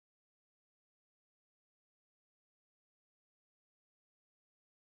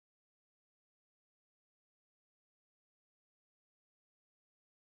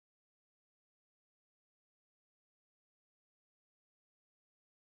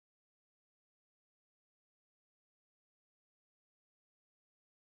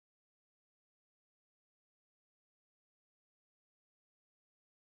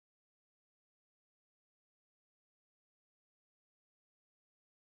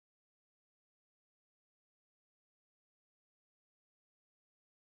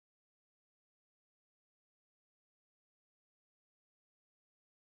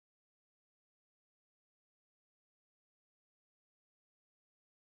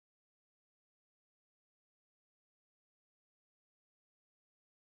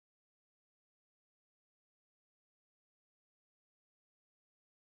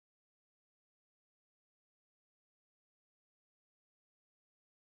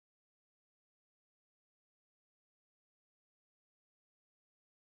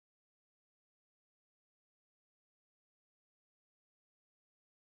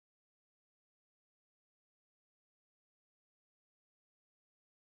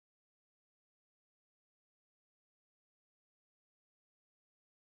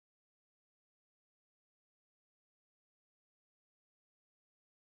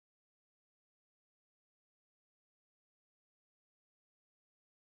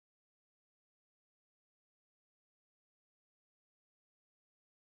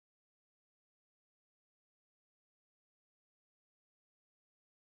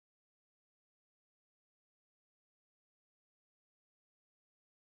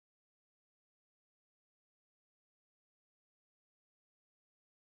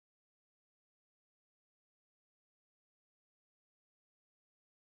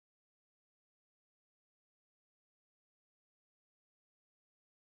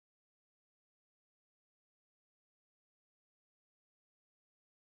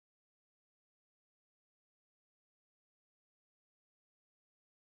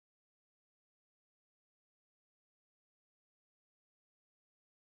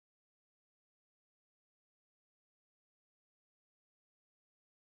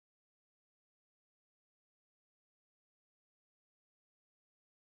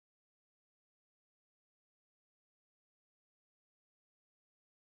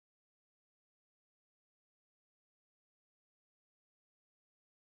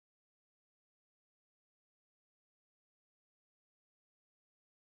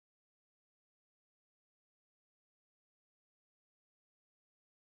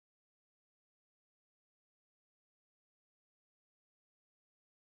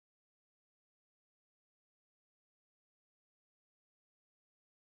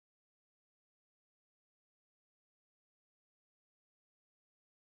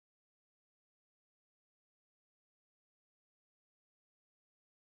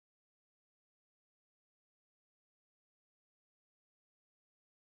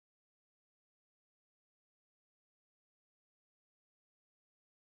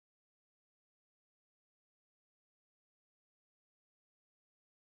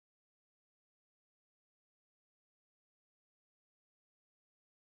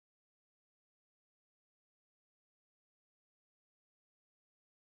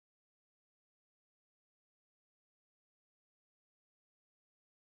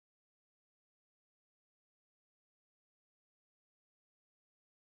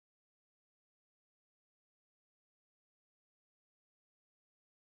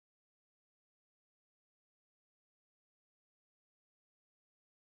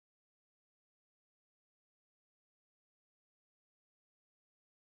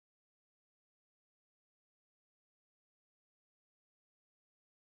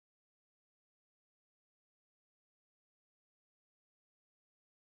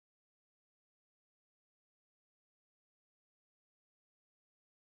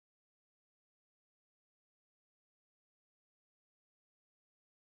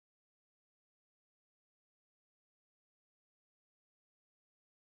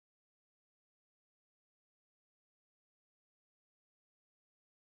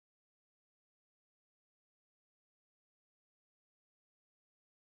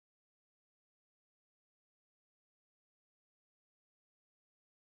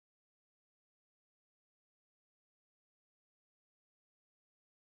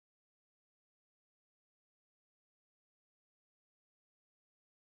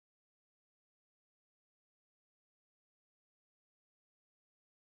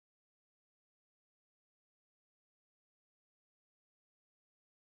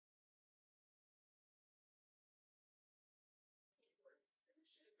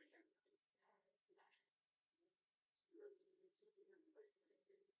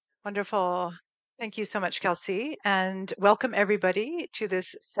Wonderful. Thank you so much, Kelsey. And welcome everybody to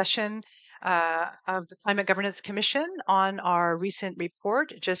this session of the Climate Governance Commission on our recent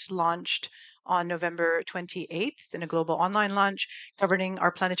report just launched on November 28th in a global online launch governing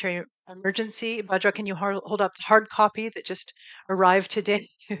our planetary emergency. Bhadra, can you hold up the hard copy that just arrived today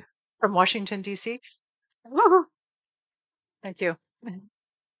from Washington, D.C.? Thank you.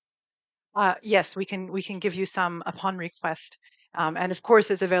 Yes, we can give you some upon request, and of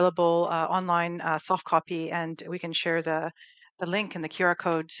course, it's available online, soft copy, and we can share the link and the QR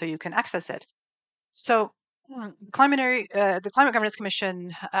code so you can access it. So, the Climate Governance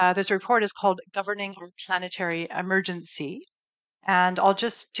Commission, there's a report is called "Governing Our Planetary Emergency," and I'll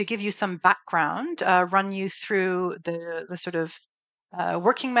just to give you some background, run you through the sort of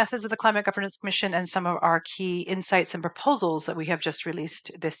working methods of the Climate Governance Commission and some of our key insights and proposals that we have just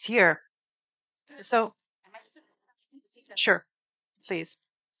released this year. So, sure, please.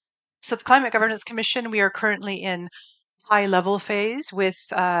 So, the Climate Governance Commission, we are currently in high level phase with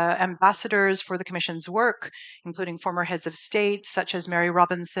ambassadors for the Commission's work, including former heads of state, such as Mary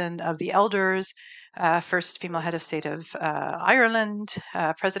Robinson of the Elders, first female head of state of Ireland,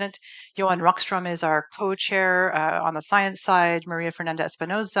 President. Johan Rockström is our co chair on the science side, María Fernanda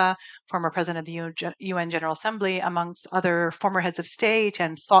Espinosa, former president of the UN General Assembly, amongst other former heads of state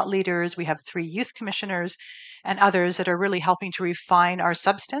and thought leaders. We have 3 youth commissioners and others that are really helping to refine our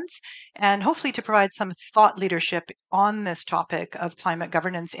substance and hopefully to provide some thought leadership on this topic of climate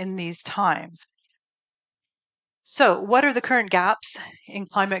governance in these times. So, what are the current gaps in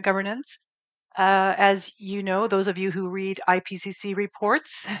climate governance? As you know, those of you who read IPCC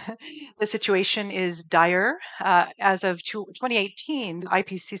reports, the situation is dire. As of 2018, the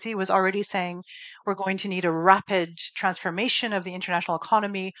IPCC was already saying we're going to need a rapid transformation of the international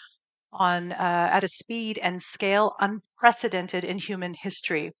economy on at a speed and scale unprecedented in human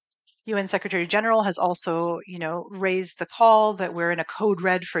history. UN Secretary General has also, raised the call that we're in a code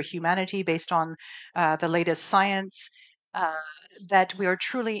red for humanity based on the latest science. Uh, that we are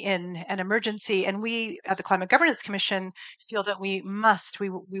truly in an emergency, and we at the Climate Governance Commission feel that we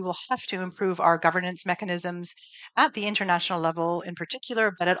will have to improve our governance mechanisms at the international level, in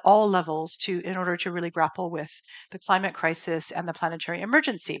particular, but at all levels, in order to really grapple with the climate crisis and the planetary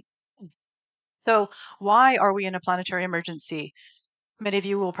emergency. So, why are we in a planetary emergency? Many of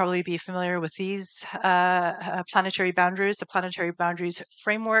you will probably be familiar with these planetary boundaries, the planetary boundaries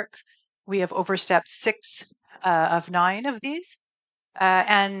framework. We have overstepped 6 of 9 of these.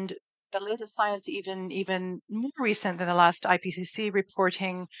 And the latest science, even more recent than the last IPCC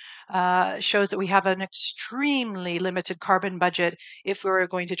reporting, shows that we have an extremely limited carbon budget if we're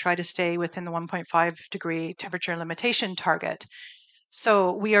going to try to stay within the 1.5-degree temperature limitation target.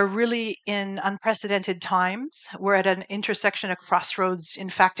 So we are really in unprecedented times. We're at an intersection, a crossroads, in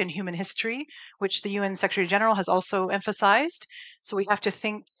fact, in human history, which the UN Secretary General has also emphasized. So we have to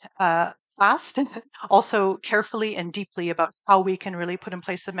think fast, also carefully and deeply about how we can really put in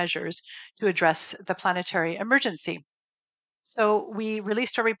place the measures to address the planetary emergency. So we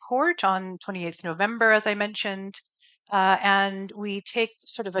released a report on 28th November, as I mentioned, and we take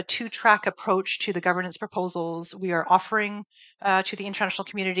sort of a two-track approach to the governance proposals we are offering to the international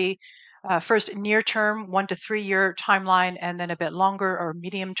community. First, near term, 1 to 3 year timeline, and then a bit longer or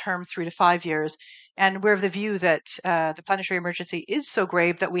medium term, 3 to 5 years. And we're of the view that the planetary emergency is so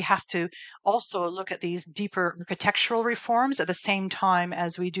grave that we have to also look at these deeper architectural reforms at the same time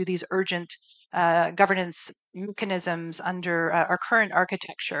as we do these urgent governance mechanisms under our current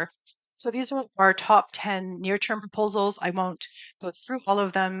architecture. So these are our top 10 near-term proposals. I won't go through all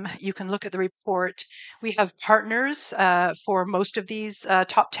of them. You can look at the report. We have partners for most of these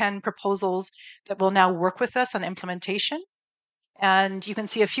top 10 proposals that will now work with us on implementation. And you can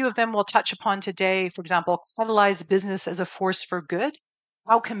see a few of them we'll touch upon today. For example, catalyze business as a force for good.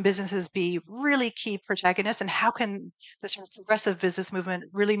 How can businesses be really key protagonists, and how can the sort of progressive business movement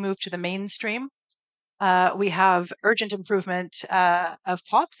really move to the mainstream? We have urgent improvement of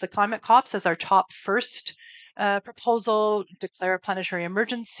COPs, the climate COPs, as our top first proposal, declare a planetary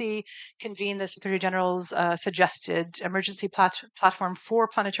emergency, convene the Secretary General's suggested emergency platform for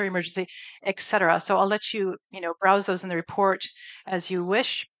planetary emergency, etc. So I'll let you, browse those in the report as you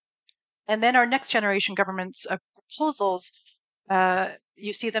wish. And then our next generation government's proposals,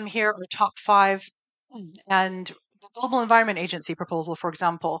 you see them here, are top 5. And the Global Environment Agency proposal, for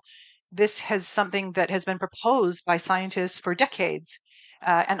example, this has something that has been proposed by scientists for decades.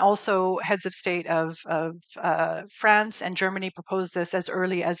 And also, heads of state of France and Germany proposed this as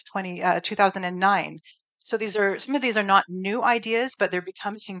early as 2009. So some of these are not new ideas, but they're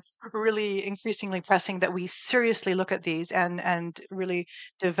becoming really increasingly pressing that we seriously look at these and really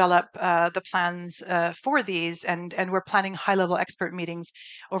develop the plans for these. And we're planning high-level expert meetings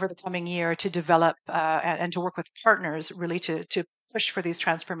over the coming year to develop and to work with partners really to push for these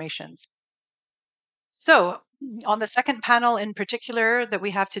transformations. So, on the second panel in particular that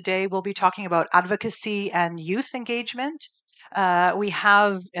we have today, we'll be talking about advocacy and youth engagement. We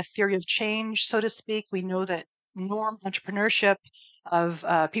have a theory of change, so to speak. We know that norm entrepreneurship of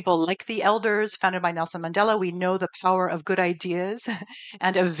people like the elders, founded by Nelson Mandela, we know the power of good ideas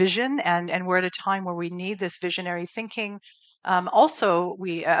and of vision, and we're at a time where we need this visionary thinking. Also,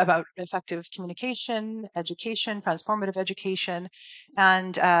 we about effective communication, education, transformative education,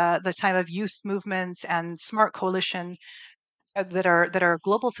 and the time of youth movements and smart coalition that are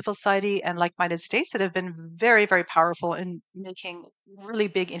global civil society and like-minded states that have been very, very powerful in making really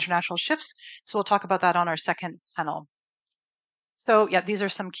big international shifts. So we'll talk about that on our second panel. So yeah, these are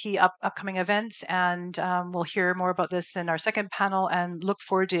some key upcoming events, and we'll hear more about this in our second panel and look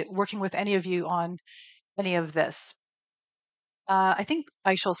forward to working with any of you on any of this. I think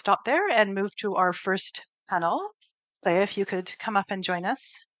I shall stop there and move to our first panel. Clea, if you could come up and join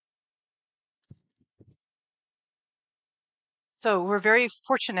us. So we're very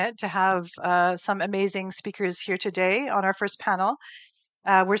fortunate to have some amazing speakers here today on our first panel.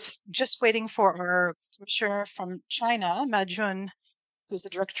 We're just waiting for our commissioner from China, Ma Jun, who's the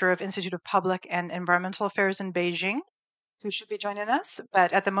director of Institute of Public and Environmental Affairs in Beijing, who should be joining us.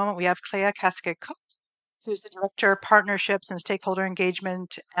 But at the moment, we have Clea Kaske-Kuck, who's the director of partnerships and stakeholder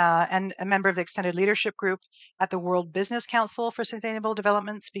engagement and a member of the extended leadership group at the World Business Council for Sustainable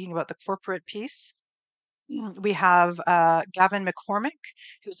Development, speaking about the corporate piece. We have Gavin McCormick,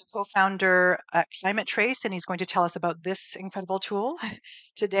 who's a co-founder at Climate Trace, and he's going to tell us about this incredible tool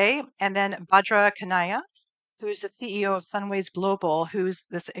today. And then Bhadra Kanaiya, who's the CEO of Sunways Global, who's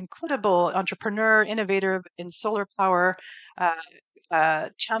this incredible entrepreneur, innovator in solar power,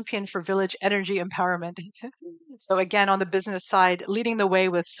 champion for village energy empowerment. So again, on the business side, leading the way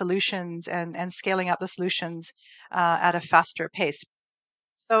with solutions and scaling up the solutions at a faster pace.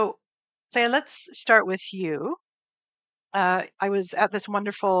 So Clea, let's start with you. I was at this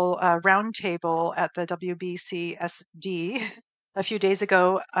wonderful roundtable at the WBCSD a few days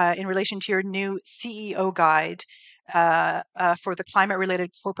ago in relation to your new CEO guide for the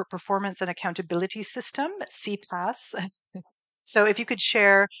climate-related corporate performance and accountability system, CPAS. So if you could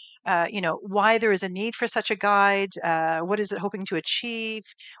share, why there is a need for such a guide, what is it hoping to achieve,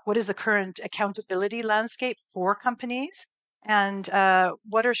 what is the current accountability landscape for companies, and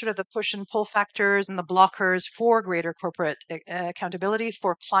what are sort of the push and pull factors and the blockers for greater corporate accountability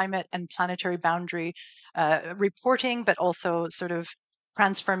for climate and planetary boundary reporting, but also sort of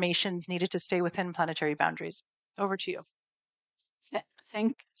transformations needed to stay within planetary boundaries. Over to you. Th-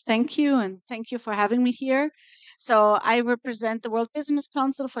 Thank, thank you, and thank you for having me here. So I represent the World Business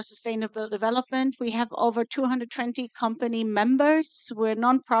Council for Sustainable Development. We have over 220 company members. We're a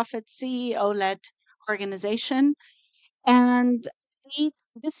nonprofit CEO-led organization, and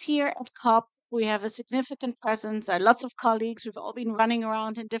this year at COP, we have a significant presence. Lots of colleagues. We've all been running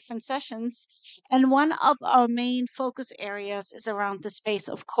around in different sessions. And one of our main focus areas is around the space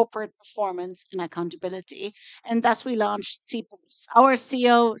of corporate performance and accountability. And thus we launched CPAS. Our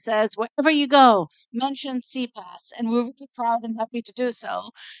CEO says, wherever you go, mention CPAS. And we're really proud and happy to do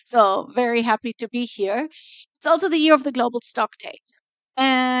so. So very happy to be here. It's also the year of the global stock take.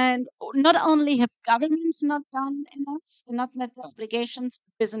 And not only have governments not done enough and not met their obligations,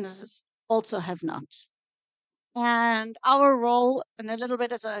 businesses also have not. And our role, and a little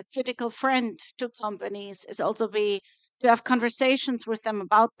bit as a critical friend to companies, is also to have conversations with them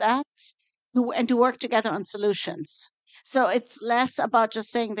about that and to work together on solutions. So it's less about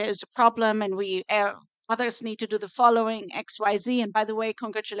just saying there's a problem and we others need to do the following X, Y, Z. And by the way,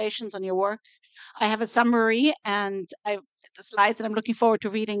 congratulations on your work. I have a summary and the slides, and I'm looking forward to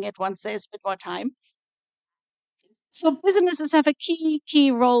reading it once there's a bit more time. So businesses have a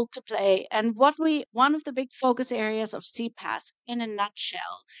key role to play, and one of the big focus areas of CPAS, in a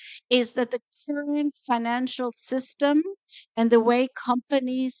nutshell, is that the current financial system and the way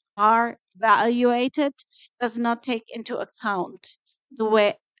companies are evaluated does not take into account the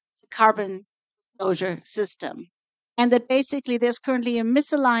way the carbon disclosure system, and that basically there's currently a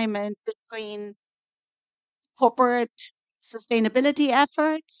misalignment between corporate sustainability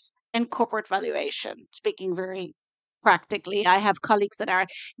efforts and corporate valuation. Speaking very practically, I have colleagues that are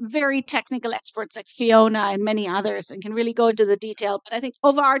very technical experts like Fiona and many others and can really go into the detail. But I think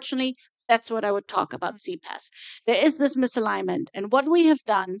overarchingly, That's what I would talk about CPAS. There is this misalignment. And what we have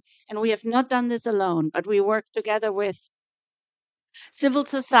done, and we have not done this alone, but we work together with civil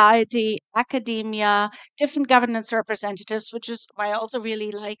society, academia, different governance representatives, which is why I also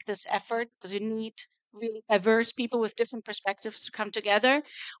really like this effort because you need really diverse people with different perspectives to come together.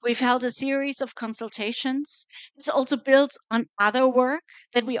 We've held a series of consultations. This also builds on other work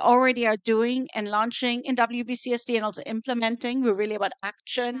that we already are doing and launching in WBCSD and also implementing. We're really about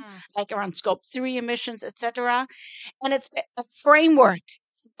action, like around scope 3 emissions, etc. And it's a framework,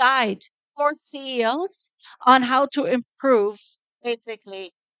 guide for CEOs on how to improve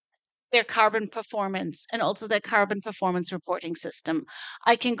basically their carbon performance and also their carbon performance reporting system.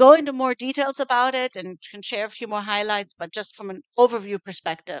 I can go into more details about it and can share a few more highlights, but just from an overview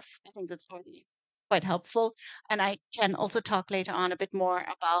perspective, I think that's already quite helpful. And I can also talk later on a bit more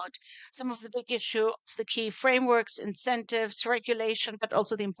about some of the big issues, the key frameworks, incentives, regulation, but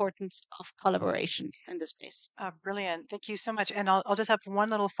also the importance of collaboration in this space. Brilliant. Thank you so much. And I'll just have one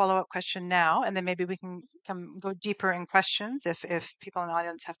little follow-up question now, and then maybe we can go deeper in questions if people in the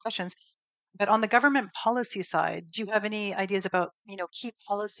audience have questions. But on the government policy side, do you have any ideas about, key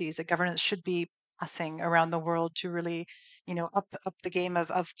policies that governments should be passing around the world to really, up the game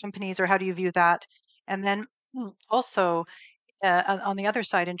of companies, or how do you view that? And then also on the other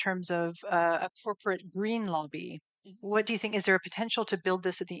side, in terms of a corporate green lobby, what do you think? Is there a potential to build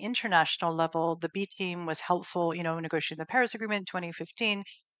this at the international level? The B team was helpful, negotiating the Paris Agreement in 2015.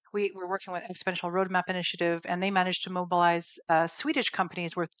 We were working with Exponential Roadmap Initiative, and they managed to mobilize Swedish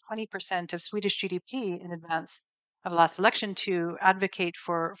companies worth 20% of Swedish GDP in advance of the last election to advocate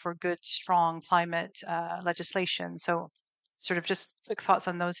for good, strong climate legislation. So, sort of just quick thoughts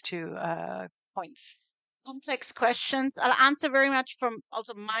on those two points. Complex questions. I'll answer very much from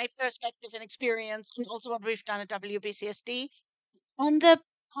also my perspective and experience, and also what we've done at WBCSD. On the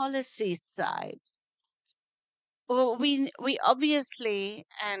policy side, well, we obviously,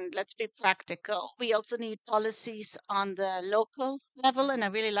 and let's be practical, we also need policies on the local level, and I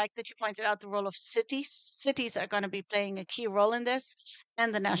really like that you pointed out the role of cities. Cities are going to be playing a key role in this,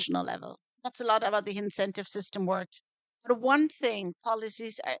 and the national level. That's a lot about the incentive system work. But one thing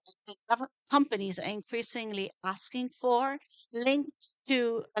companies are increasingly asking for, linked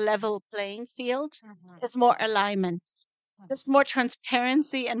to a level playing field, is more alignment, just more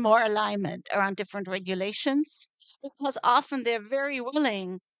transparency and more alignment around different regulations, because often they're very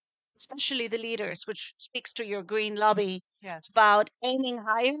willing, especially the leaders, which speaks to your green lobby, Yes. about aiming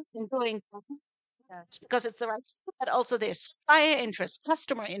higher and doing better Yes. because it's the right thing, but also there's supplier interest,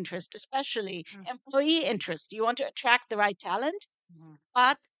 customer interest, especially employee interest. You want to attract the right talent,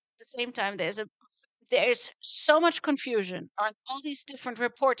 but at the same time, there's so much confusion on all these different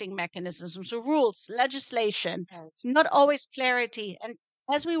reporting mechanisms, so rules, legislation, Right. not always clarity. And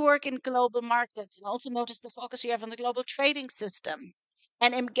as we work in global markets, and also notice the focus you have on the global trading system,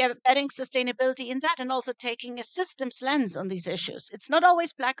 and embedding sustainability in that, and also taking a systems lens on these issues. It's not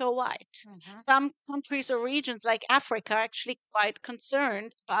always black or white. Some countries or regions like Africa are actually quite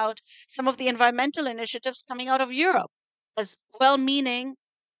concerned about some of the environmental initiatives coming out of Europe, as well-meaning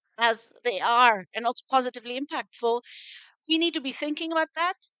as they are and also positively impactful. We need to be thinking about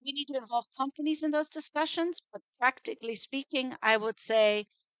that. We need to involve companies in those discussions. But practically speaking, I would say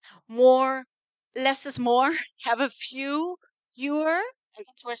more, less is more. Have a fewer, and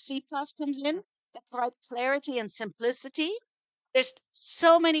that's where CPAS comes in, that provide clarity and simplicity. There's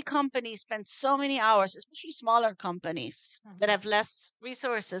so many companies spend so many hours, especially smaller companies that have less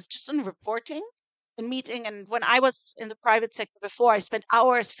resources, just on reporting and meeting. And when I was in the private sector before, I spent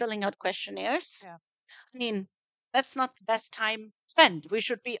hours filling out questionnaires. Yeah. I mean, that's not the best time spent. We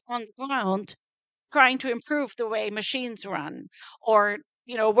should be on the ground trying to improve the way machines run, or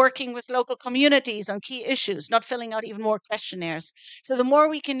working with local communities on key issues, not filling out even more questionnaires. So the more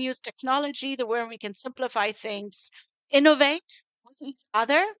we can use technology, the more we can simplify things, innovate with each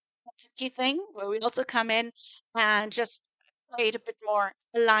other. That's a key thing where we also come in and just create a bit more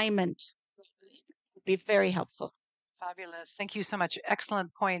alignment. Would be very helpful. Fabulous. Thank you so much.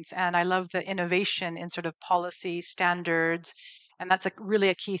 Excellent points. And I love the innovation in sort of policy standards. And that's really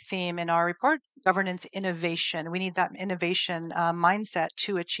a key theme in our report, governance innovation. We need that innovation mindset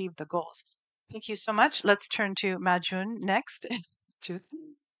to achieve the goals. Thank you so much. Let's turn to Majun next.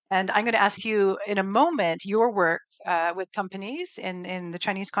 And I'm going to ask you in a moment your work with companies in the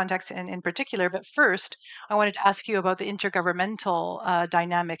Chinese context in particular. But first, I wanted to ask you about the intergovernmental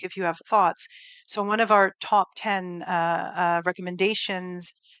dynamic, if you have thoughts. So, one of our top 10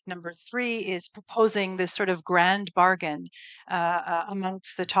 recommendations, number 3, is proposing this sort of grand bargain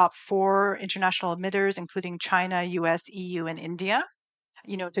amongst the top 4 international emitters, including China, US, EU, and India.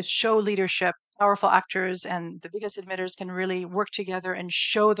 to show leadership. Powerful actors and the biggest emitters can really work together and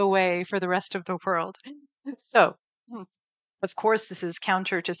show the way for the rest of the world. So, of course, this is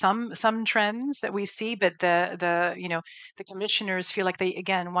counter to some trends that we see, but the commissioners feel like they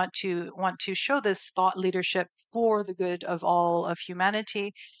again want to show this thought leadership for the good of all of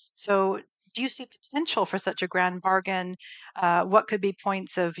humanity. So, do you see potential for such a grand bargain? What could be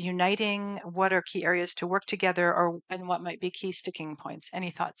points of uniting? What are key areas to work together, and what might be key sticking points? Any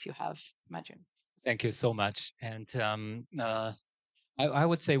thoughts you have, Majin? Thank you so much. And I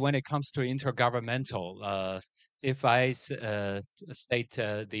would say when it comes to intergovernmental, if state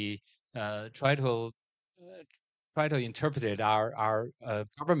the try to interpret it, our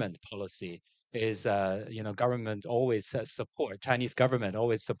government policy is government always support Chinese government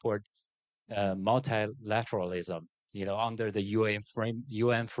always support multilateralism. Under the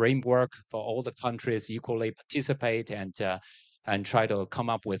UN framework for all the countries equally participate and try to come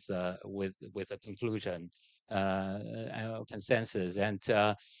up with a conclusion, consensus. And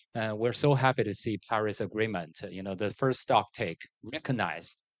we're so happy to see Paris Agreement. The first stock take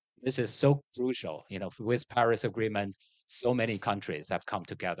recognize this is so crucial. With Paris Agreement, so many countries have come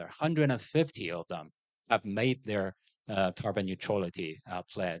together. 150 of them have made their carbon neutrality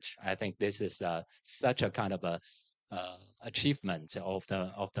pledge. I think this is such a kind of a achievement of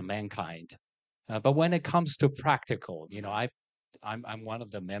the mankind. But when it comes to practical, I'm one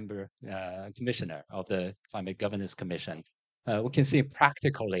of the commissioner of the Climate Governance Commission. We can see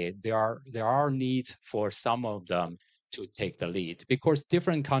practically there are needs for some of them to take the lead because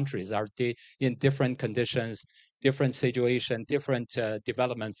different countries are in different conditions, different situation, different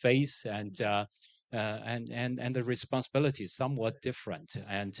development phase, and the responsibility is somewhat different.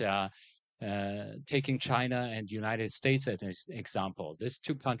 And taking China and United States as an example, these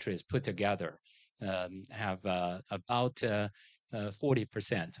two countries put together have about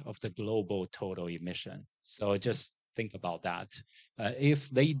 40% of the global total emission. So just think about that. If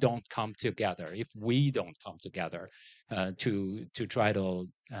they don't come together, if we don't come together to try to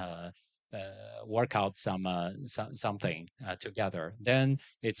work out something together, then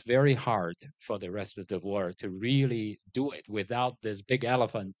it's very hard for the rest of the world to really do it without this big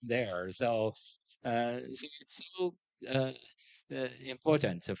elephant there. So it's so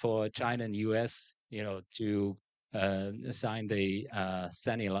important for China and U.S. To sign the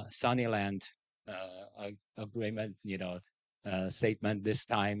Sunnyland agreement. Statement this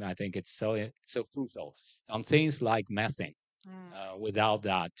time. I think it's so crucial on things like methane. Without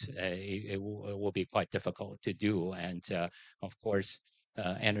that, it will be quite difficult to do. And of course,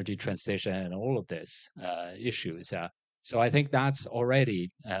 energy transition and all of this issues. So I think that's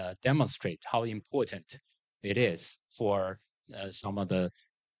already demonstrate how important it is for some of the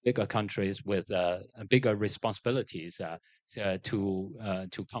bigger countries with bigger responsibilities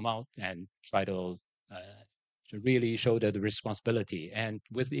to come out and try to really show the responsibility. And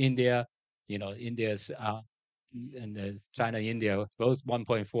with India, India's and China, India, both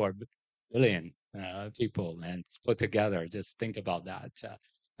 1.4 billion people, and put together, just think about that.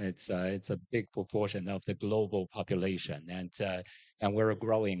 It's a big proportion of the global population, and we're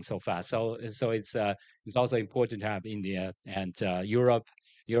growing so fast. So it's also important to have India and Europe.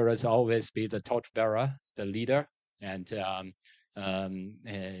 Europe's always be the torchbearer, the leader, and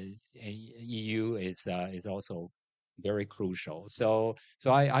EU is also very crucial. So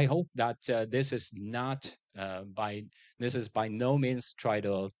I hope that this is by no means try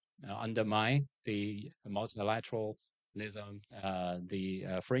to undermine the multilateralism,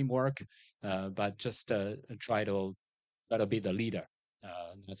 the framework, but just try to be the leader.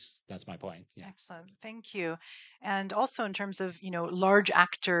 That's my point. Yeah. Excellent. Thank you. And also in terms of, large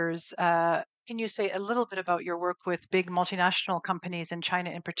actors, can you say a little bit about your work with big multinational companies in China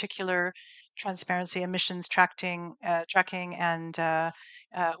in particular, transparency, emissions tracking, and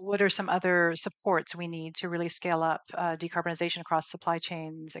what are some other supports we need to really scale up decarbonization across supply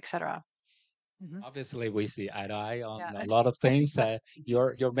chains, et cetera? Mhm. Obviously, we see eye to eye on Yeah. a lot of things.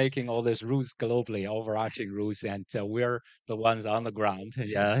 You're making all these rules globally, overarching rules, and we're the ones on the ground.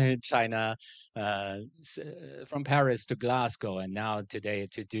 Yeah, in China, from Paris to Glasgow, and now today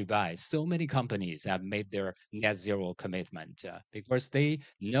to Dubai. So many companies have made their net zero commitment because they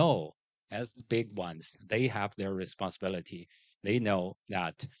know, as the big ones, they have their responsibility. They know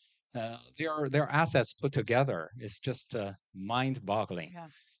that their assets put together is just mind-boggling. Yeah.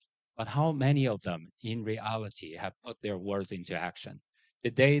 But how many of them in reality have put their words into action?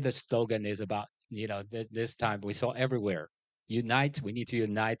 Today, the slogan is about, this time we saw everywhere, unite, we need to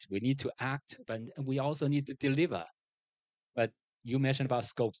unite, we need to act, but we also need to deliver. But you mentioned about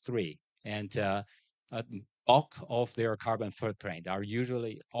scope 3. And a bulk of their carbon footprint are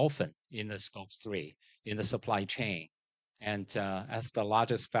usually often in the scope 3 in the supply chain. And as the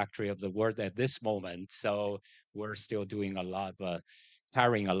largest factory of the world at this moment, so we're still doing a lot of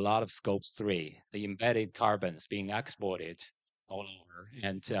carrying a lot of scope 3, the embedded carbons being exported all over.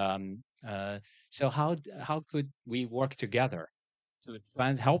 And so how could we work together to try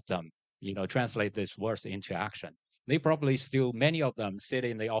and help them, translate this words into action? They probably still, many of them sit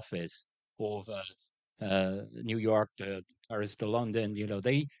in the office of New York to Paris to London,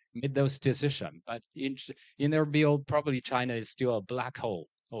 they made those decisions. But in their view, probably China is still a black hole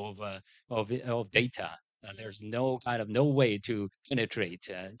of data. There's no way to penetrate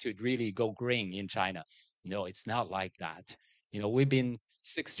to really go green in China. No, it's not like that. We've been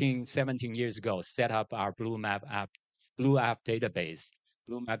 16, 17 years ago set up our Blue App database,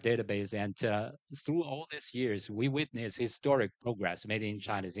 and through all these years, we witnessed historic progress made in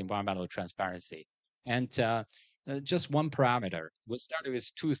China's environmental transparency. And just one parameter, we started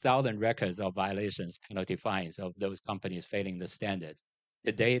with 2,000 records of violations, penalty fines of those companies failing the standard.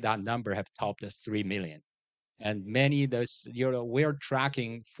 Today, that number have topped us 3 million. And many of those, we're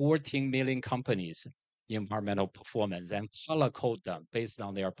tracking 14 million companies' environmental performance and color code them based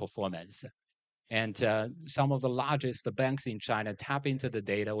on their performance. And some of the largest banks in China tap into the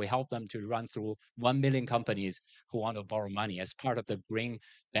data. We help them to run through 1 million companies who want to borrow money as part of the green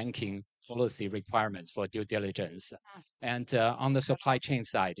banking policy requirements for due diligence. And on the supply chain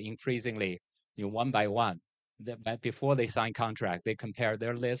side, increasingly, one by one, before they sign contract, they compare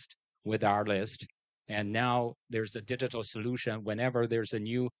their list with our list. And now there's a digital solution. Whenever there's a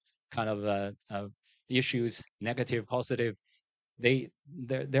new kind of issues, negative, positive,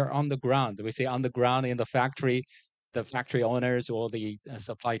 they're on the ground. We say on the ground in the factory owners or the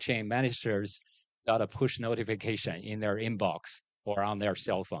supply chain managers got a push notification in their inbox or on their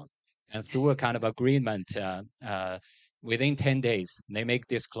cell phone, and through a kind of agreement, within 10 days they make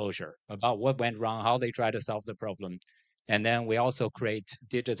disclosure about what went wrong, how they try to solve the problem. And then we also create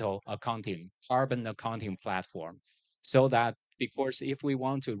digital accounting, carbon accounting platform, so that, because if we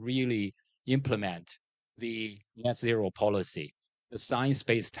want to really implement the net zero policy, the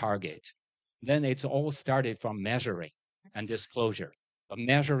science-based target, then it's all started from measuring and disclosure. But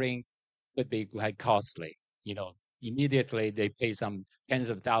measuring could be quite costly. Immediately they pay some tens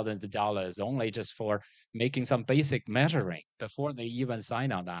of thousands of dollars only just for making some basic measuring before they even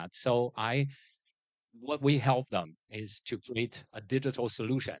sign on that. So what we help them is to create a digital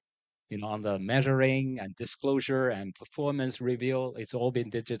solution, on the measuring and disclosure and performance review. It's all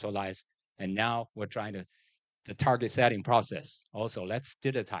been digitalized. And now we're trying to the target setting process. Also, let's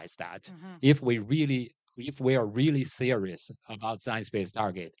digitize that. If we are really serious about science-based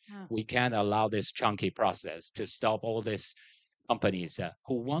target, we can't allow this chunky process to stop all these companies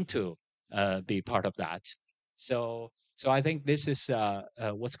who want to be part of that. So I think this is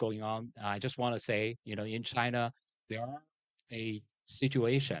what's going on. I just want to say, in China, there are a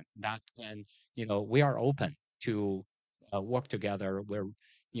situation that can, we are open to work together where,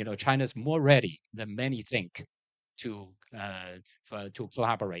 China's more ready than many think to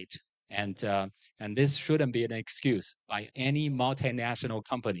collaborate, and this shouldn't be an excuse by any multinational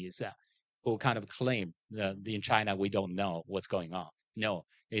companies who kind of claim that in China we don't know what's going on. No,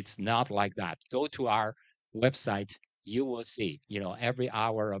 it's not like that. Go to our website, you will see, every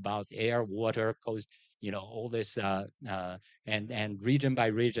hour about air, water, coast, all this, and region by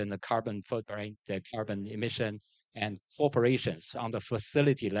region, the carbon footprint, the carbon emission, and corporations on the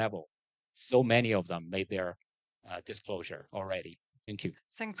facility level. So many of them made their disclosure already. Thank you.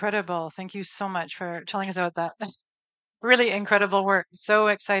 It's incredible. Thank you so much for telling us about that. Really incredible work. So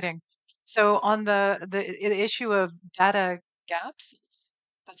exciting. So on the issue of data gaps,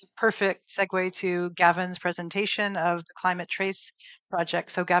 that's a perfect segue to Gavin's presentation of the Climate Trace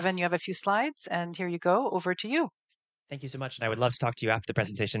project. So Gavin, you have a few slides, and here you go. Over to you. Thank you so much. And I would love to talk to you after the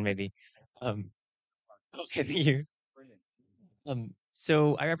presentation, maybe. Okay, thank you.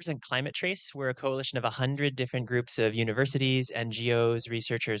 So I represent Climate Trace. We're a coalition of 100 different groups of universities, NGOs,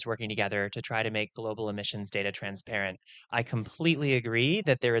 researchers working together to try to make global emissions data transparent. I completely agree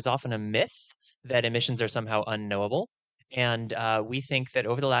that there is often a myth that emissions are somehow unknowable. And we think that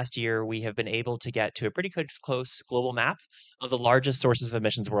over the last year, we have been able to get to a pretty good, close global map of the largest sources of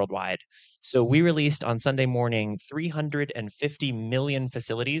emissions worldwide. So we released on Sunday morning 350 million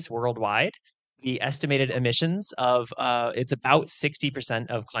facilities worldwide. The estimated emissions of it's about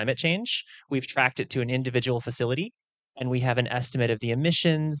 60% of climate change. We've tracked it to an individual facility, and we have an estimate of the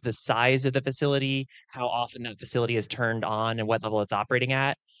emissions, the size of the facility, how often that facility is turned on, and what level it's operating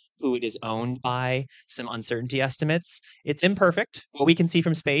at. who it is owned by, some uncertainty estimates. It's imperfect. What we can see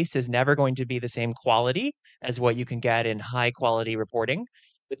from space is never going to be the same quality as what you can get in high quality reporting.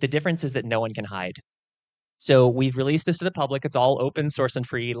 But the difference is that no one can hide. So we've released this to the public. It's all open source and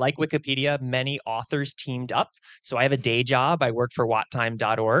free. Like Wikipedia, many authors teamed up. So I have a day job. I work for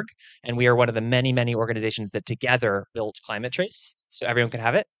wattime.org, and we are one of the many, many organizations that together built Climate Trace. So everyone can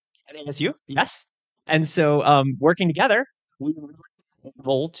have it. And ASU, yes. And so working together, we were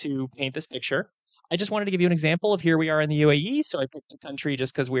able to paint this picture. I just wanted to give you an example of here we are in the UAE. So I picked a country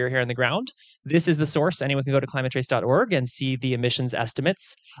just because we are here on the ground. This is the source. Anyone can go to climatetrace.org and see the emissions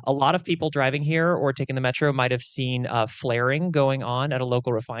estimates. A lot of people driving here or taking the metro might have seen flaring going on at a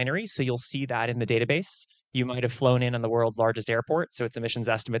local refinery. So you'll see that in the database. You might have flown in on the world's largest airport. So its emissions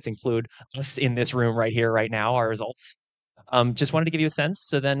estimates include us in this room right here, right now, our results. Just wanted to give you a sense.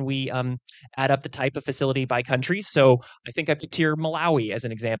 So then we add up the type of facility by country. So I think I picked here Malawi as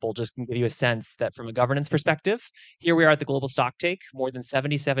an example, just to give you a sense that from a governance perspective, here we are at the global stocktake. More than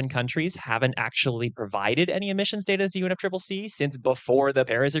 77 countries haven't actually provided any emissions data to UNFCCC since before the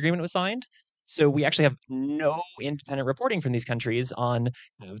Paris Agreement was signed. So we actually have no independent reporting from these countries on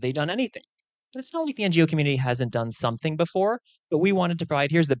have they done anything. But it's not like the NGO community hasn't done something before, but we wanted to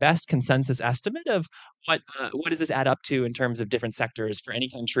provide here's the best consensus estimate of what does this add up to in terms of different sectors for any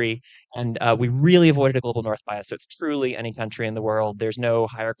country. And we really avoided a global north bias. So it's truly any country in the world. There's no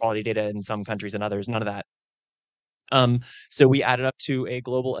higher quality data in some countries than others, none of that. So we added up to a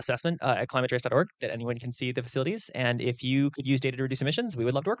global assessment at climatetrace.org that anyone can see the facilities. And if you could use data to reduce emissions, we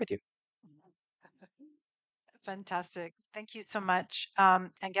would love to work with you. Fantastic. Thank you so much.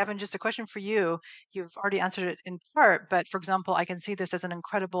 And Gavin, just a question for you. You've already answered it in part, but for example, I can see this as an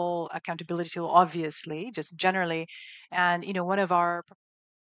incredible accountability tool, obviously, just generally. And, one of our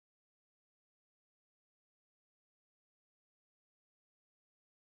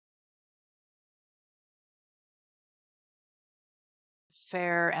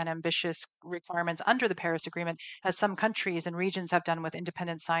fair and ambitious requirements under the Paris Agreement, as some countries and regions have done with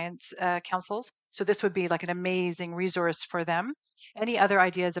independent science councils. So this would be like an amazing resource for them. Any other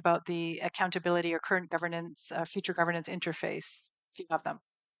ideas about the accountability or current governance, future governance interface, if you have them?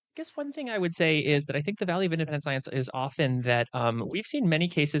 I guess one thing I would say is that I think the value of independent science is often that we've seen many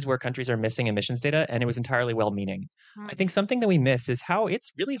cases where countries are missing emissions data and it was entirely well meaning. I think something that we miss is how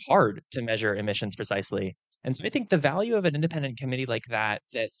it's really hard to measure emissions precisely. And so I think the value of an independent committee like that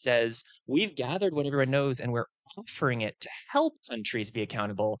says we've gathered what everyone knows and we're offering it to help countries be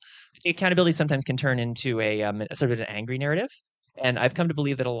accountable. I think accountability sometimes can turn into a sort of an angry narrative. And I've come to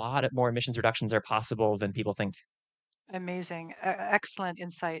believe that a lot more emissions reductions are possible than people think. Amazing. Excellent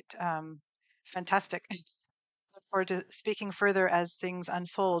insight. Fantastic. Look forward to speaking further as things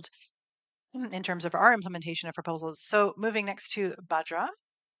unfold in terms of our implementation of proposals. So moving next to Bhadra.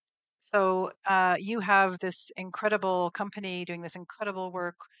 So you have this incredible company doing this incredible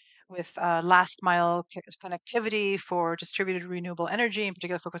work with last mile connectivity for distributed renewable energy, in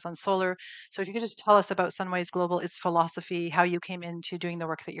particular focus on solar. So if you could just tell us about Sunways Global, its philosophy, how you came into doing the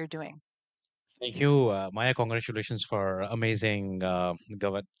work that you're doing. Thank you, Maya. Congratulations for amazing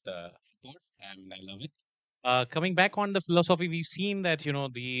Gavat report, and I love it. Coming back on the philosophy, we've seen that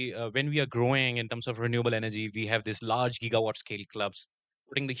the when we are growing in terms of renewable energy, we have this large gigawatt scale clubs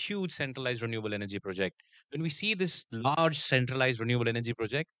putting the huge centralized renewable energy project. When we see this large centralized renewable energy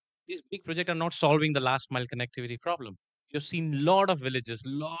project, these big projects are not solving the last mile connectivity problem. You've seen lot of villages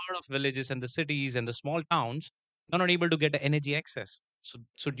and the cities and the small towns are not able to get the energy access.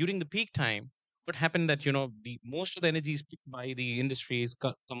 So during the peak time, what happened that the most of the energy is picked by the industries,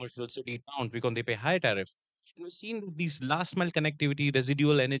 commercial city towns because they pay high tariff. And we've seen that these last mile connectivity,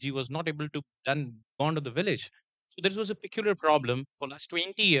 residual energy was not able to done gone to the village. So this was a peculiar problem. For last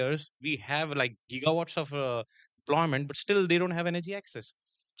 20 years, we have like gigawatts of deployment, but still they don't have energy access.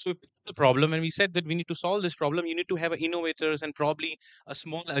 So we picked up the problem and we said that we need to solve this problem. You need to have innovators and probably a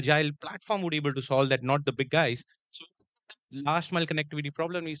small agile platform would be able to solve that, not the big guys. So last mile connectivity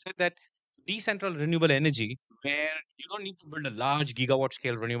problem, we said that decentral renewable energy, where you don't need to build a large gigawatt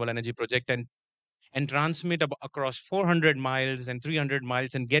scale renewable energy project and transmit across 400 miles and 300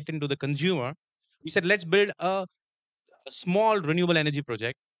 miles and get into the consumer. We said, let's build a small renewable energy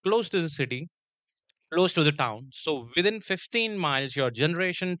project close to the city, close to the town. So within 15 miles, your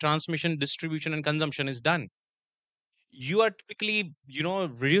generation, transmission, distribution, and consumption is done. You are typically,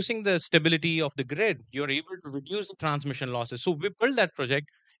 reducing the stability of the grid. You're able to reduce the transmission losses. So we built that project.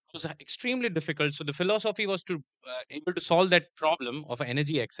 It was extremely difficult. So the philosophy was to able to solve that problem of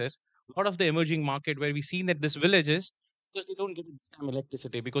energy access. A lot of the emerging market where we seen that this villages, because they don't get the time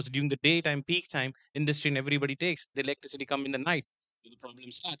electricity, because during the daytime, peak time, industry and everybody takes the electricity come in the night. The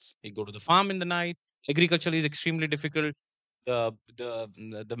problem starts. You go to the farm in the night. Agriculture is extremely difficult.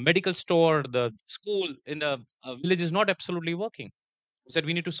 The medical store, the school in the village is not absolutely working. We said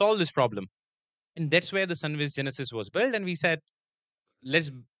we need to solve this problem, and that's where the Sunways Genesis was built. And we said,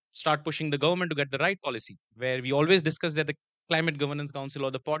 let's start pushing the government to get the right policy. Where we always discuss that the Climate Governance Council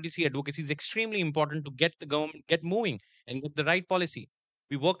or the policy advocacy is extremely important to get the government get moving and get the right policy.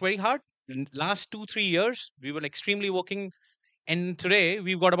 We worked very hard. In last 2 3 years, we were extremely working, and today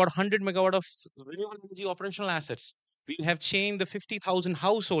we've got about 100 megawatt of renewable energy operational assets. We have changed the 50,000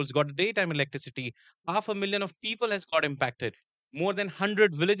 households, got daytime electricity. 500,000 of people has got impacted. More than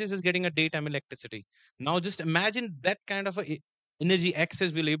 100 villages is getting a daytime electricity. Now just imagine that kind of energy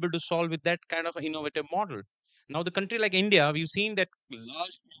access we're able to solve with that kind of innovative model. Now the country like India, we've seen that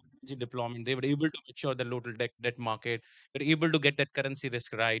large energy deployment. They were able to mature the local debt market. We're able to get that currency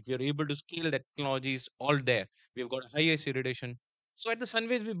risk right. We're able to scale that technologies all there. We've got highest irradiation. So at the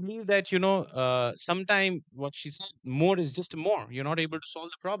Sunways, we believe that sometime what she said, more is just more. You're not able to solve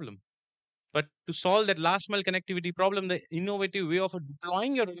the problem. But to solve that last mile connectivity problem, the innovative way of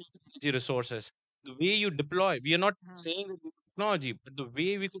deploying your renewable energy resources, the way you deploy, we are not Mhm. saying that this technology, but the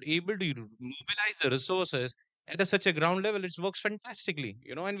way we could able to mobilize the resources at such a ground level, it works fantastically,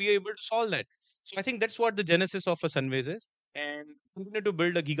 and we are able to solve that. So I think that's what the genesis of a Sunways is, and continue to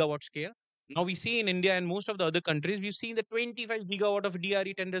build a gigawatt scale. Now we see in India and most of the other countries, we've seen the 25 gigawatt of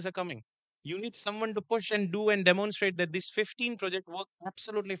DRE tenders are coming. You need someone to push and do and demonstrate that this 15 project work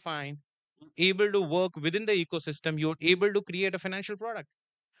absolutely fine, able to work within the ecosystem, you're able to create a financial product.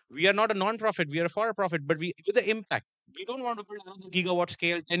 We are not a non-profit, we are for a profit, but we with the impact. We don't want to build another gigawatt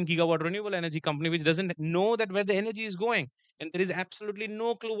scale, 10 gigawatt renewable energy company which doesn't know that where the energy is going. And there is absolutely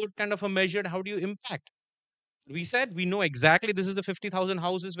no clue what kind of a measured how do you impact. We said we know exactly this is the 50,000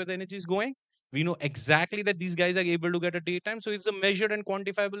 houses where the energy is going. We know exactly that these guys are able to get a daytime. So it's a measured and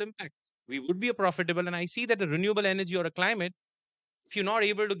quantifiable impact. We would be a profitable. And I see that the renewable energy or a climate, if you're not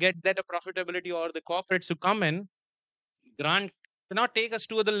able to get that a profitability or the corporates to come in, grant cannot take us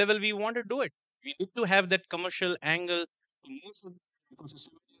to the level we want to do it. We need to have that commercial angle to move from the ecosystem.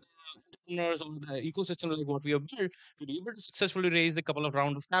 Entrepreneurs or the ecosystem like what we have built, to be able to successfully raise a couple of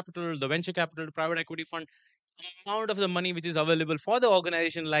rounds of capital, the venture capital, the private equity fund, amount of the money which is available for the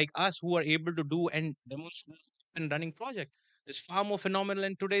organization like us who are able to do and demonstrate and running project is far more phenomenal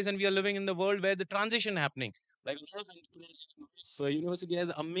in today's, and we are living in the world where the transition happening. Like a lot of entrepreneurs, university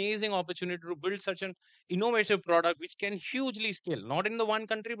has amazing opportunity to build such an innovative product which can hugely scale, not in the one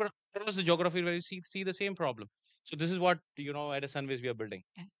country but across the geography where you see the same problem. So this is what at a Sunways we are building.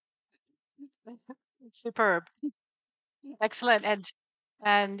 Superb. Excellent.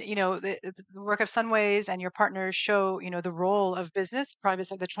 And the work of Sunways and your partners show the role of business, private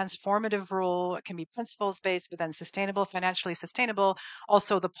sector, the transformative role. It can be principles based, but then sustainable, financially sustainable.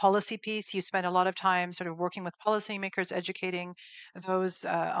 Also, the policy piece. You spend a lot of time sort of working with policymakers, educating those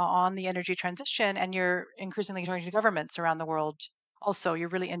on the energy transition, and you're increasingly talking to governments around the world. Also, you're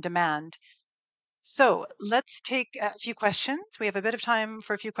really in demand. So let's take a few questions. We have a bit of time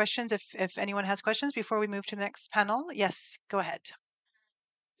for a few questions. If anyone has questions before we move to the next panel, yes, go ahead.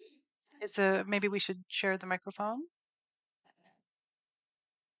 Maybe we should share the microphone.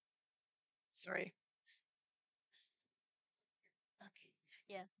 Sorry. Okay.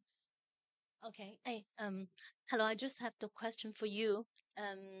 Yeah. Okay. Hello. I just have the question for you.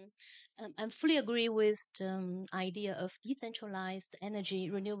 I fully agree with the idea of decentralized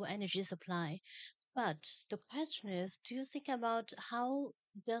energy, renewable energy supply. But the question is, do you think about how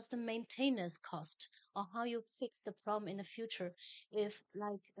does the maintenance cost or how you fix the problem in the future if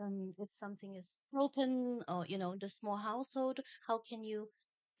something is broken or the small household, how can you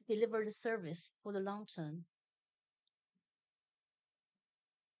deliver the service for the long term?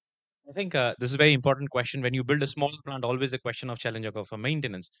 I think this is a very important question. When you build a small plant, always a question of challenge of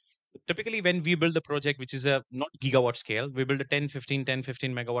maintenance. Typically, when we build a project which is a not gigawatt scale, we build a 10 15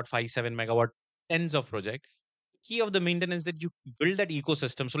 megawatt, 5 7 megawatt, tens of project. Key of the maintenance that you build that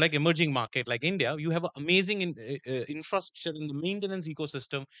ecosystem. So, like emerging market like India, you have an amazing infrastructure in the maintenance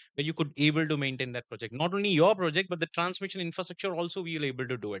ecosystem where you could able to maintain that project. Not only your project, but the transmission infrastructure also we will able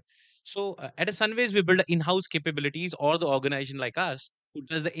to do it. So, at a Sunways, we build in-house capabilities, or the organization like us who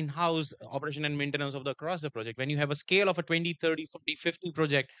does the in-house operation and maintenance of the across the project. When you have a scale of a 20 30 40 50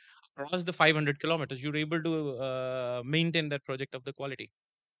 project across the 500 kilometers, you're able to maintain that project of the quality.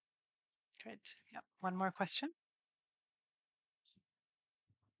 Great. Yeah. One more question.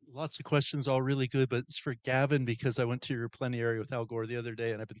 Lots of questions, all really good, but it's for Gavin because I went to your plenary with Al Gore the other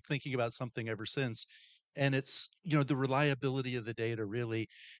day, and I've been thinking about something ever since. And it's, the reliability of the data really.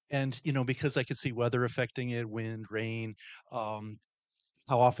 And, because I could see weather affecting it, wind, rain,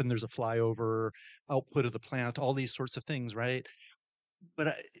 how often there's a flyover, output of the plant, all these sorts of things, right?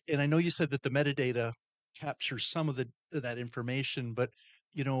 But I know you said that the metadata captures some of that information, but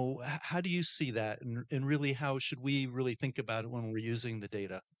how do you see that, and really how should we really think about it when we're using the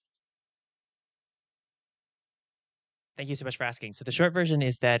data? Thank you so much for asking. So the short version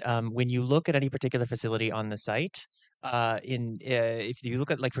is that when you look at any particular facility on the site, if you look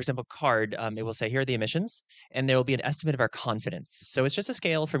at, like, for example, CARD, it will say, here are the emissions, and there will be an estimate of our confidence. So it's just a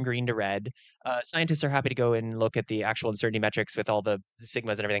scale from green to red. Scientists are happy to go and look at the actual uncertainty metrics with all the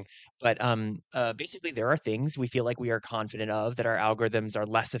sigmas and everything. But basically, there are things we feel like we are confident of, that our algorithms are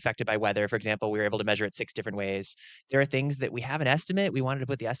less affected by weather. For example, we were able to measure it 6 different ways. There are things that we have an estimate. We wanted to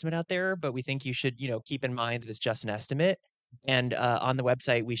put the estimate out there, but we think you should, keep in mind that it's just an estimate. And on the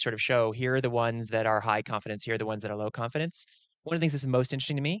website, we sort of show, here are the ones that are high confidence, here are the ones that are low confidence. One of the things that's been most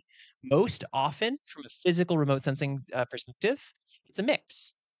interesting to me, most often from a physical remote sensing perspective, it's a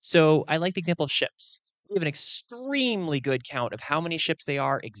mix. So I like the example of ships. We have an extremely good count of how many ships they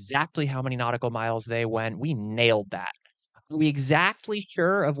are, exactly how many nautical miles they went. We nailed that. Are we exactly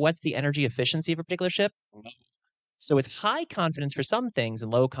sure of what's the energy efficiency of a particular ship? No. So it's high confidence for some things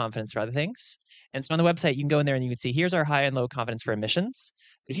and low confidence for other things. And so on the website, you can go in there and you can see, here's our high and low confidence for emissions.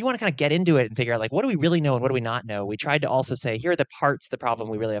 But if you want to kind of get into it and figure out, like, what do we really know and what do we not know? We tried to also say, here are the parts of the problem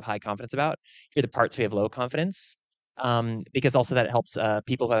we really have high confidence about. Here are the parts we have low confidence. Because also that helps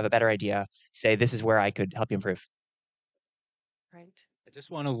people who have a better idea say, this is where I could help you improve. Right. I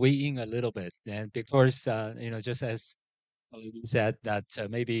just want to weigh in a little bit, and because just as Olivia said, that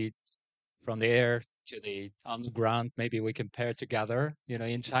maybe from the air to the on the ground, maybe we can pair together.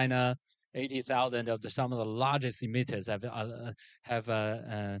 In China, 80,000 of some of the largest emitters have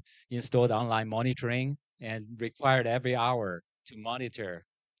installed online monitoring and required every hour to monitor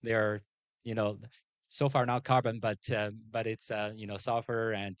their, you know, so far not carbon, but it's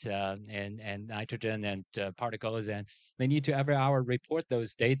sulfur and nitrogen and particles, and they need to every hour report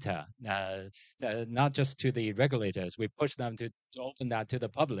those data, not just to the regulators. We push them to open that to the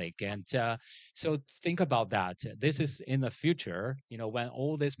public, and so think about that. This is in the future, when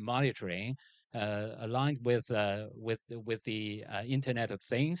all this monitoring aligned with the Internet of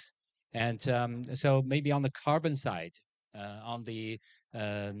Things, and so maybe on the carbon side, on the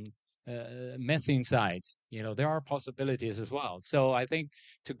um, methane side, there are possibilities as well. So I think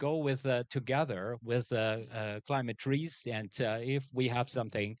to go with together with climate trees, and if we have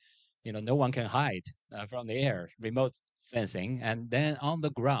something, no one can hide from the air, remote sensing, and then on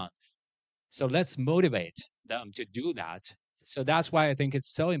the ground. So let's motivate them to do that. So that's why I think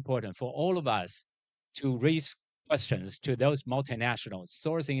it's so important for all of us to raise questions to those multinationals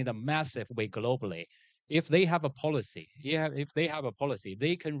sourcing in a massive way globally. If they have a policy,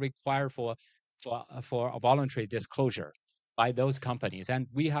 they can require for a voluntary disclosure by those companies, and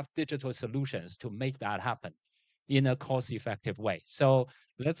we have digital solutions to make that happen in a cost-effective way. So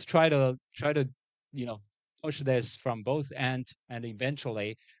let's try to push this from both ends, and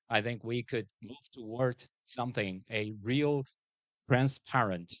eventually I think we could move toward something, a real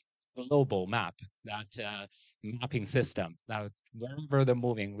transparent global map, that mapping system, that wherever they're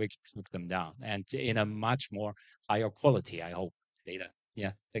moving, we can track them down, and in a much more higher quality, I hope, data.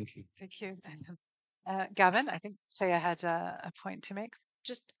 Yeah, thank you. Thank you. Gavin, I think Clea had a point to make.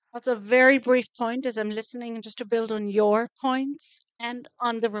 Just that's a very brief point as I'm listening, and just to build on your points and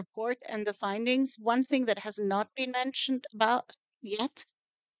on the report and the findings. One thing that has not been mentioned about yet,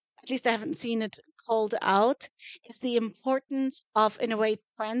 at least I haven't seen it called out, is the importance of, in a way,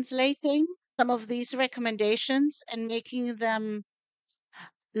 translating some of these recommendations and making them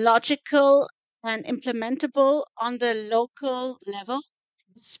logical and implementable on the local level,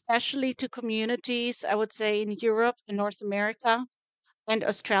 especially to communities, I would say, in Europe and North America and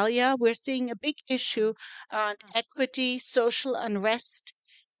Australia. We're seeing a big issue around equity, social unrest,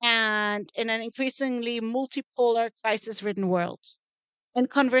 and in an increasingly multipolar, crisis ridden world. And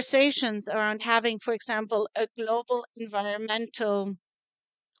conversations around having, for example, a global environmental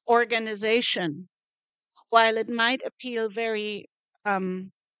organization, while it might appeal very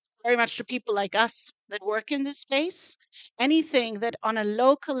much to people like us that work in this space, anything that on a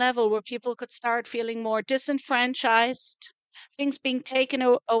local level where people could start feeling more disenfranchised, things being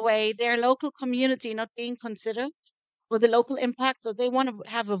taken away, their local community not being considered, or the local impact, so they want to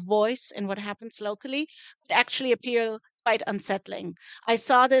have a voice in what happens locally, would actually appear quite unsettling. I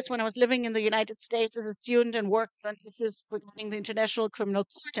saw this when I was living in the United States as a student and worked on issues regarding the International Criminal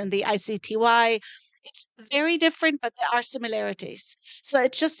Court and the ICTY. It's very different, but there are similarities. So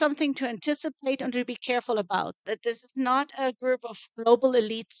it's just something to anticipate and to be careful about, that this is not a group of global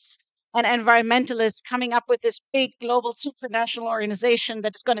elites and environmentalists coming up with this big global supranational organization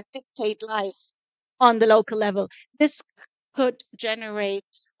that is going to dictate life on the local level. This could generate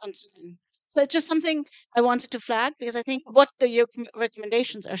concern. So it's just something I wanted to flag because I think what your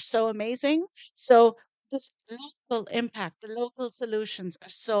recommendations are so amazing. So this local impact, the local solutions are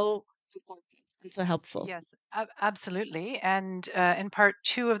so important and so helpful. Yes, absolutely. And in part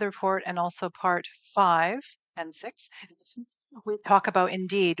 2 of the report and also part 5 and 6, we talk about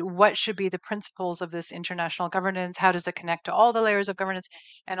indeed what should be the principles of this international governance, how does it connect to all the layers of governance,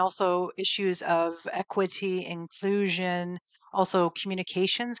 and also issues of equity, inclusion, also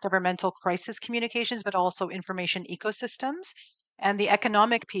communications, governmental crisis communications, but also information ecosystems. And the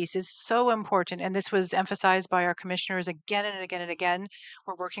economic piece is so important. And this was emphasized by our commissioners again and again and again.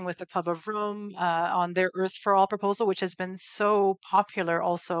 We're working with the Club of Rome on their Earth for All proposal, which has been so popular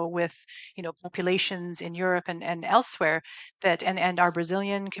also with, populations in Europe and elsewhere. And our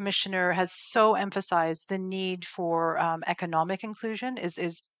Brazilian commissioner has so emphasized the need for economic inclusion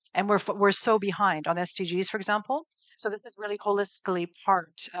and we're so behind on SDGs, for example. So this is really holistically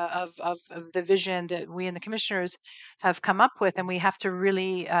part of the vision that we and the commissioners have come up with, and we have to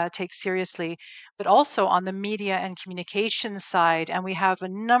really take seriously. But also on the media and communication side, and we have a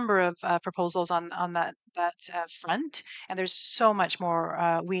number of proposals on that front, and there's so much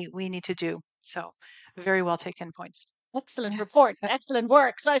more we need to do. So very well taken points. Excellent report, excellent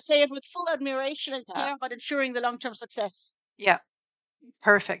work. So I say it with full admiration and care about ensuring the long-term success. Yeah,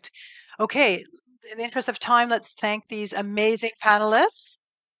 perfect. Okay, in the interest of time, let's thank these amazing panelists.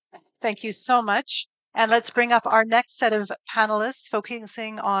 Thank you so much. And let's bring up our next set of panelists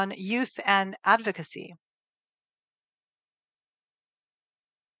focusing on youth and advocacy.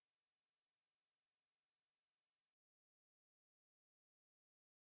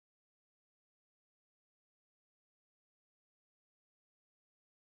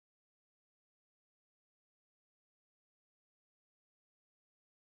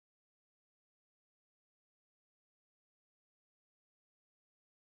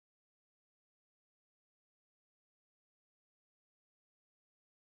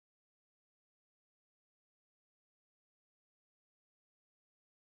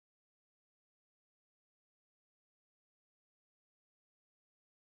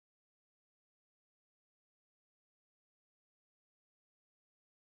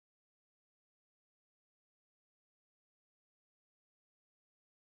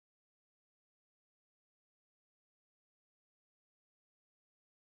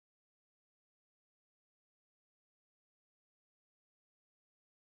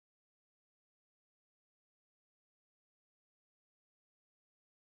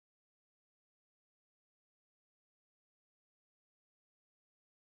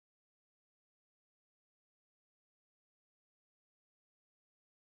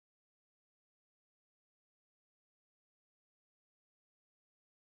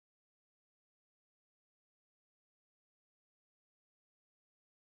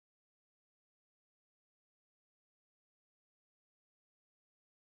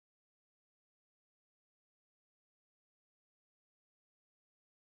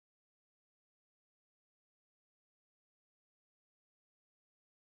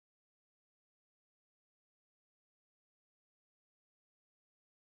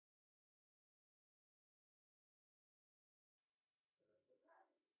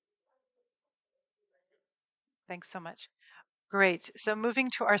 Thanks so much. Great. So moving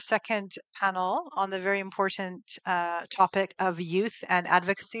to our second panel on the very important topic of youth and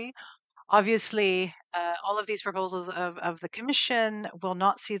advocacy. Obviously, all of these proposals of the Commission will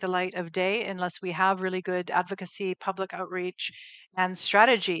not see the light of day unless we have really good advocacy, public outreach, and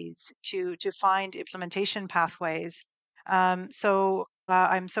strategies to find implementation pathways. I'm so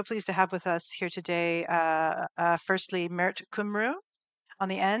pleased to have with us here today, firstly, Mert Kumru, on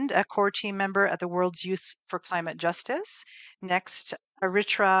the end, a core team member at the World's Youth for Climate Justice. Next,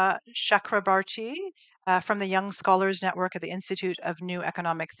 Aritra Chakrabarti from the Young Scholars Network at the Institute of New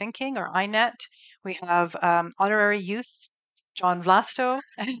Economic Thinking, or INET. We have honorary youth, John Vlasto,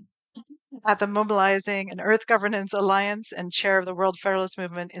 at the Mobilizing and Earth Governance Alliance and chair of the World Federalist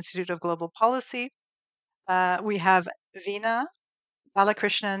Movement Institute of Global Policy. We have Veena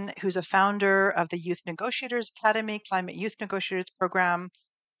Balakrishnan, who's a founder of the Youth Negotiators Academy, Climate Youth Negotiators Program,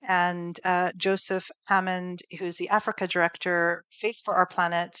 and Joseph Hammond, who's the Africa Director, Faith for Our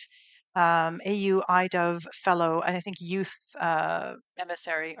Planet, AU IDOV Fellow, and I think Youth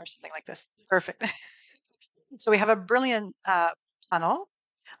Emissary or something like this. Perfect. So we have a brilliant panel.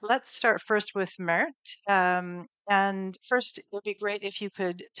 Let's start first with Mert. And first, it would be great if you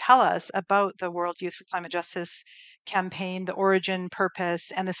could tell us about the World Youth for Climate Justice campaign, the origin,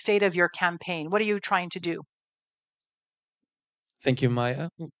 purpose, and the state of your campaign. What are you trying to do? Thank you, Maya.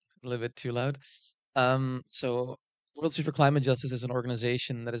 Ooh, a little bit too loud. So, World Street for Climate Justice is an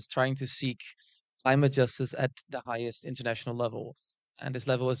organization that is trying to seek climate justice at the highest international level. And this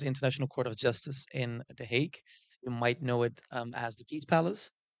level is the International Court of Justice in The Hague. You might know it as the Peace Palace.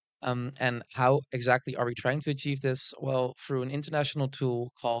 And how exactly are we trying to achieve this? Well, through an international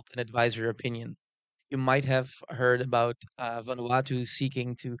tool called an advisory opinion. You might have heard about Vanuatu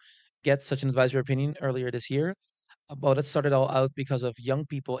seeking to get such an advisory opinion earlier this year. Well, that started all out because of young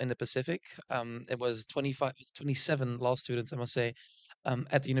people in the Pacific. It was 25, it's 27 law students, I must say,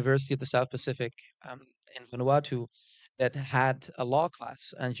 at the University of the South Pacific in Vanuatu that had a law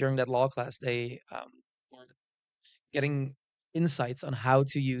class. And during that law class, they were getting insights on how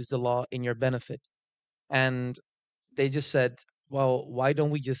to use the law in your benefit. And they just said, well, why don't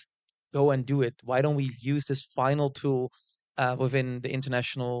we just go and do it? Why don't we use this final tool within the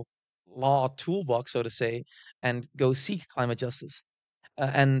international law toolbox, so to say, and go seek climate justice?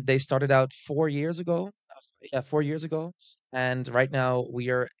 And they started out 4 years ago. Yeah, 4 years ago. And right now we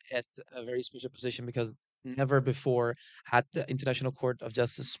are at a very special position because never before had the International Court of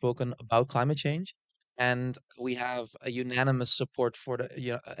Justice spoken about climate change. And we have a unanimous support for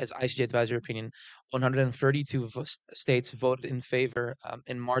the, as ICJ advisory opinion. 132 states voted in favor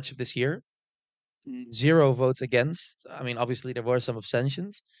in March of this year. Zero votes against. I mean, obviously there were some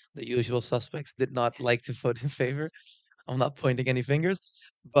abstentions. The usual suspects did not like to vote in favor. I'm not pointing any fingers,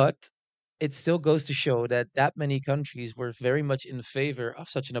 but it still goes to show that that many countries were very much in favor of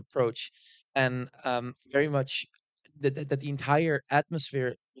such an approach, and very much that the entire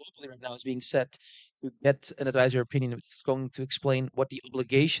atmosphere globally right now is being set to get an advisory opinion that's going to explain what the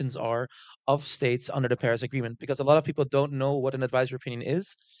obligations are of states under the Paris Agreement. Because a lot of people don't know what an advisory opinion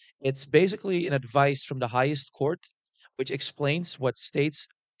is. It's basically an advice from the highest court, which explains what states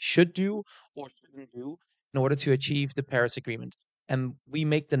should do or shouldn't do in order to achieve the Paris Agreement. And we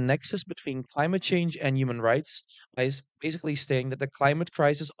make the nexus between climate change and human rights by basically saying that the climate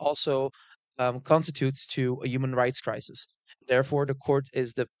crisis also constitutes to a human rights crisis. Therefore, the court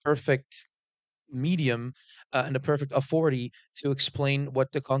is the perfect medium and the perfect authority to explain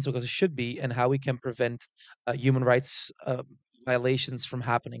what the consequences should be and how we can prevent human rights violations from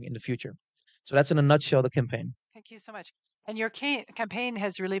happening in the future. So that's in a nutshell the campaign. Thank you so much. And your campaign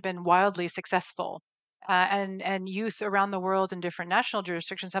has really been wildly successful. And youth around the world in different national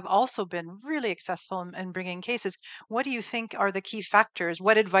jurisdictions have also been really successful in bringing cases. What do you think are the key factors?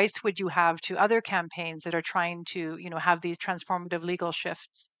 What advice would you have to other campaigns that are trying to, have these transformative legal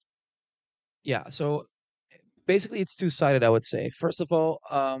shifts? Yeah, so basically it's two-sided, I would say. First of all,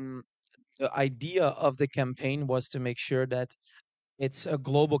 the idea of the campaign was to make sure that it's a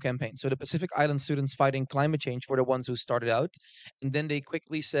global campaign. So the Pacific Island students fighting climate change were the ones who started out, and then they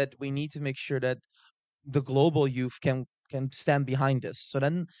quickly said we need to make sure that the global youth can stand behind this. So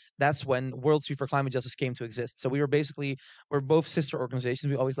then that's when World Street for Climate Justice came to exist. So we're both sister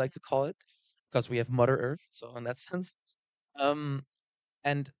organizations. We always like to call it because we have Mother Earth. So in that sense, um,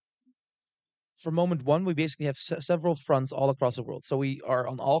 and for moment one, we basically have several fronts all across the world. So we are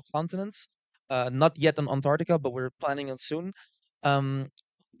on all continents, not yet on Antarctica, but we're planning on soon. Um,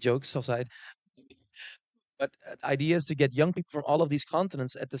 Jokes aside, but the idea is to get young people from all of these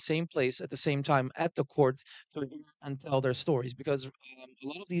continents at the same place at the same time at the court to hear and tell their stories because a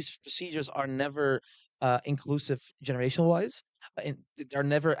lot of these procedures are never inclusive generational wise. And they're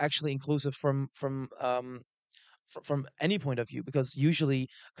never actually inclusive from any point of view because usually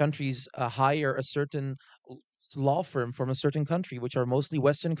countries hire a certain law firm from a certain country, which are mostly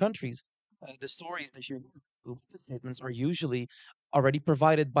Western countries. The stories that you hear, the statements are usually already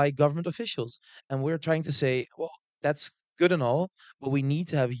provided by government officials, and we're trying to say, well, that's good and all, but we need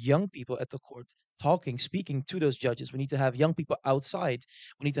to have young people at the court talking, speaking to those judges. We need to have young people outside.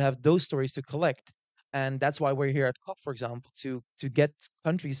 We need to have those stories to collect, and that's why we're here at COP, for example, to get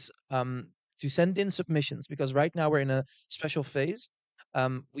countries to send in submissions because right now we're in a special phase.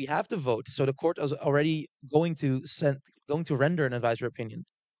 We have to vote, so the court is already going to render an advisory opinion.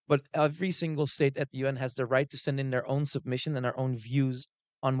 But every single state at the UN has the right to send in their own submission and their own views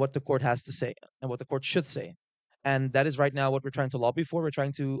on what the court has to say and what the court should say. And that is right now what we're trying to lobby for. We're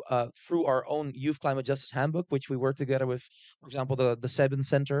trying to, through our own Youth Climate Justice Handbook, which we work together with, for example, the Sebin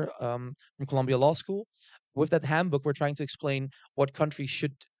Center from Columbia Law School. With that handbook, we're trying to explain what countries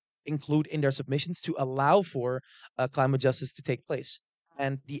should include in their submissions to allow for climate justice to take place.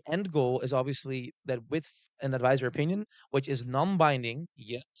 And the end goal is obviously that with an advisory opinion, which is non-binding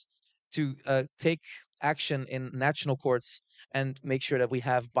yet, to take action in national courts and make sure that we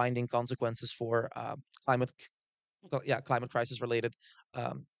have binding consequences for climate, climate crisis related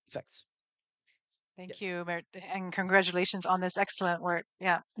effects. Thank Yes. you, and congratulations on this excellent work.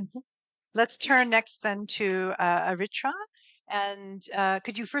 Yeah. Let's turn next then to Aritra. And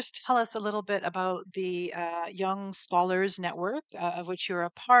could you first tell us a little bit about the Young Scholars Network, of which you're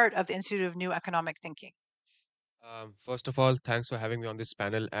a part of the Institute of New Economic Thinking? First of all, thanks for having me on this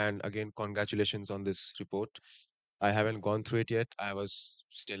panel, and again, congratulations on this report. I haven't gone through it yet. I was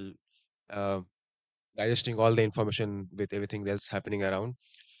still uh, digesting all the information with everything else happening around.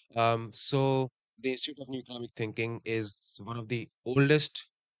 So, the Institute of New Economic Thinking is one of the oldest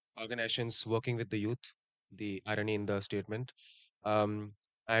organizations working with the youth. The irony in the statement, um,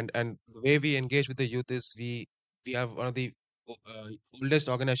 and the way we engage with the youth is we have one of the oldest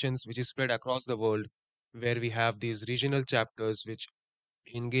organizations which is spread across the world, where we have these regional chapters which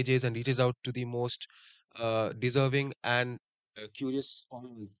engages and reaches out to the most deserving and curious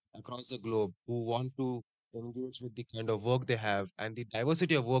foreigners across the globe who want to engage with the kind of work they have and the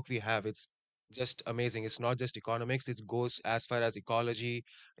diversity of work we have. It's just amazing. It's not just economics, it goes as far as ecology,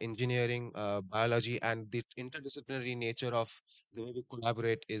 engineering, biology, and the interdisciplinary nature of the way we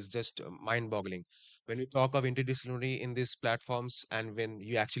collaborate is just mind boggling. When we talk of interdisciplinary in these platforms and when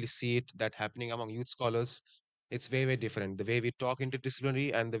you actually see it that happening among youth scholars, it's very, very different. The way we talk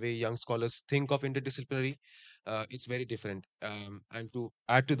interdisciplinary and the way young scholars think of interdisciplinary, it's very different. And to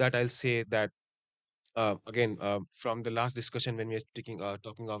add to that, I'll say that again, from the last discussion when we were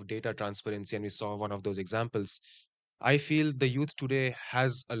talking of data transparency, and we saw one of those examples, I feel the youth today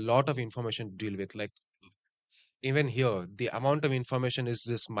has a lot of information to deal with. Like even here, the amount of information is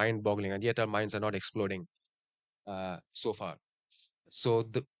just mind-boggling, and yet our minds are not exploding so far. So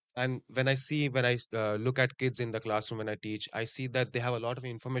the and when I look at kids in the classroom when I teach, I see that they have a lot of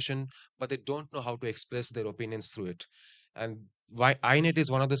information, but they don't know how to express their opinions through it. And why iNet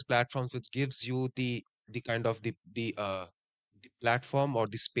is one of those platforms which gives you the kind of the platform or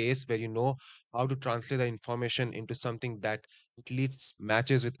the space where you know how to translate the information into something that at least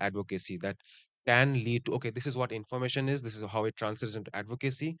matches with advocacy, that can lead to, okay, this is what information is, this is how it translates into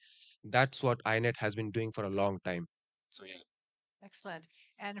advocacy. That's what iNet has been doing for a long time. So yeah. Excellent.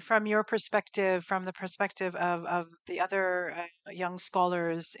 And from your perspective, from the perspective of the other young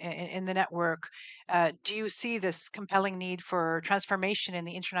scholars in the network, do you see this compelling need for transformation in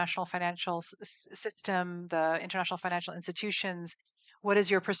the international financial system, the international financial institutions? What is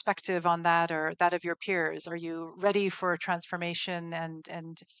your perspective on that, or that of your peers? Are you ready for transformation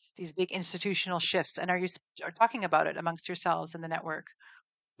and these big institutional shifts? And are talking about it amongst yourselves in the network?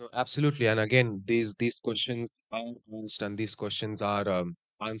 No, absolutely. And again, these questions are asked and these questions are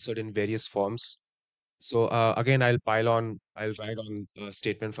answered in various forms. So again, I'll write on a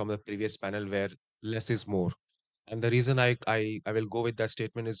statement from the previous panel where less is more. And the reason I will go with that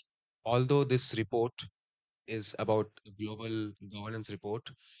statement is, although this report is about a global governance report,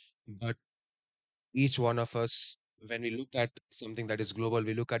 but each one of us, when we look at something that is global,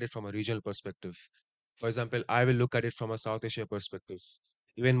 we look at it from a regional perspective. For example, I will look at it from a South Asia perspective.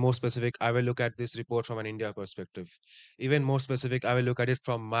 Even more specific, I will look at this report from an India perspective. Even more specific, I will look at it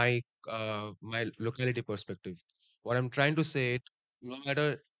from my locality perspective. What I'm trying to say, no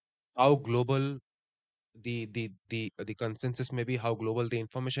matter how global the consensus may be, how global the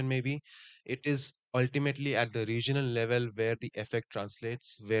information may be, it is ultimately at the regional level where the effect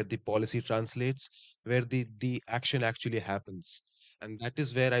translates, where the policy translates, where the action actually happens. And that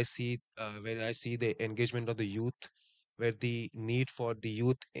is where I see the engagement of the youth, where the need for the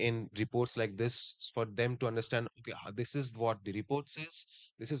youth in reports like this, for them to understand, okay, this is what the report says,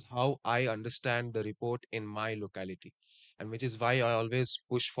 this is how I understand the report in my locality. And which is why I always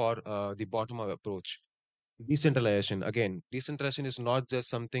push for the bottom up approach. Decentralization, again, decentralization is not just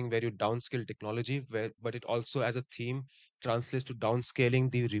something where you downscale technology, but it also as a theme translates to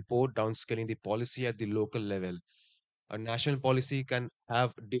downscaling the report, downscaling the policy at the local level. A national policy can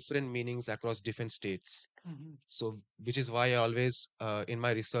have different meanings across different states. Mhm. So which is why I always in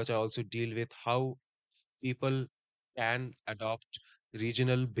my research I also deal with how people can adopt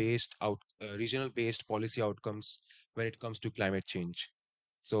regional based policy outcomes when it comes to climate change.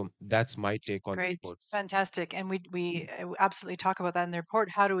 So that's my take on the Great, report. fantastic. And we absolutely talk about that in the report.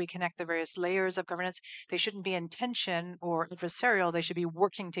 How do we connect the various layers of governance? They shouldn't be in tension or adversarial. They should be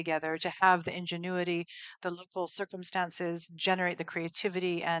working together to have the ingenuity, the local circumstances, generate the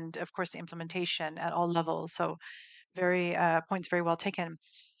creativity, and of course the implementation at all levels. So very points very well taken.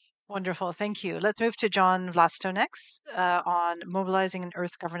 Wonderful. Thank you. Let's move to John Vlasto next on mobilizing an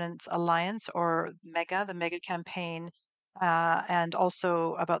Earth Governance Alliance, or MEGA, the MEGA campaign, and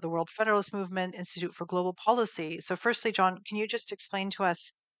also about the World Federalist Movement, Institute for Global Policy. So, firstly, John, can you just explain to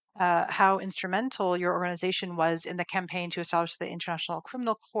us how instrumental your organization was in the campaign to establish the International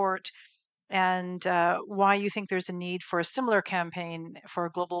Criminal Court, and why you think there's a need for a similar campaign for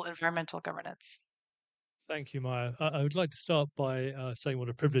global environmental governance? Thank you, Maya. I would like to start by saying what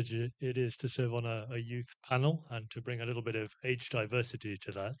a privilege it is to serve on a youth panel and to bring a little bit of age diversity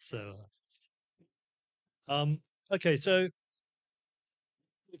to that. So, okay, so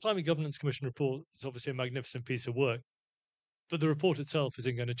the Climate Governance Commission report is obviously a magnificent piece of work, but the report itself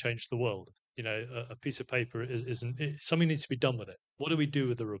isn't going to change the world. You know, a piece of paper something needs to be done with it. What do we do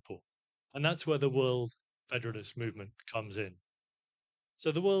with the report? And that's where the World Federalist Movement comes in.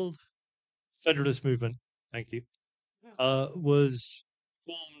 So the World Federalist Movement, thank you, was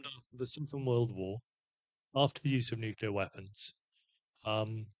formed after the Second World War, after the use of nuclear weapons,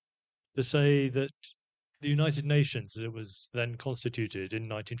 to say that the United Nations, as it was then constituted in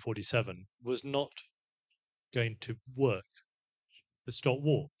 1947, was not going to work to stop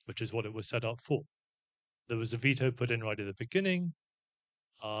war, which is what it was set up for. There was a veto put in right at the beginning,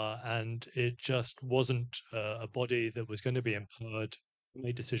 and it just wasn't a body that was going to be empowered to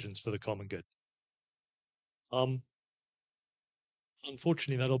make decisions for the common good.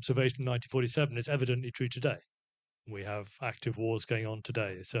 Unfortunately, that observation in 1947 is evidently true today. We have active wars going on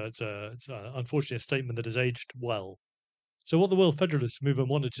today. So it's unfortunately a statement that has aged well. So what the World Federalist Movement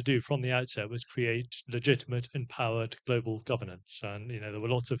wanted to do from the outset was create legitimate, empowered global governance. And, you know, there were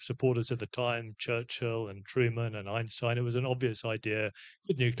lots of supporters at the time, Churchill and Truman and Einstein. It was an obvious idea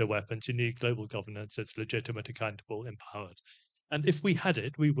with nuclear weapons. You need global governance that's legitimate, accountable, empowered. And if we had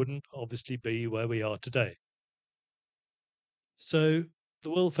it, we wouldn't obviously be where we are today. So the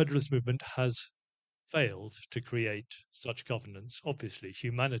World Federalist Movement has failed to create such governance. Obviously,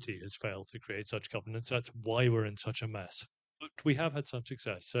 humanity has failed to create such governance. That's why we're in such a mess. But we have had some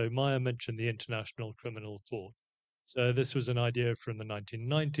success. So Maya mentioned the International Criminal Court. So this was an idea from the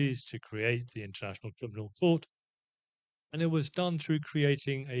 1990s to create the International Criminal Court. And it was done through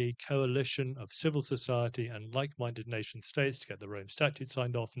creating a coalition of civil society and like-minded nation states to get the Rome Statute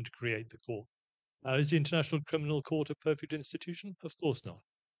signed off and to create the court. Now, is the International Criminal Court a perfect institution? Of course not.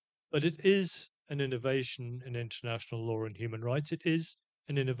 But it is an innovation in international law and human rights. It is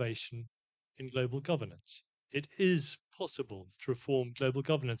an innovation in global governance. It is possible to reform global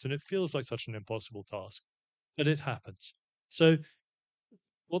governance, and it feels like such an impossible task, but it happens. So,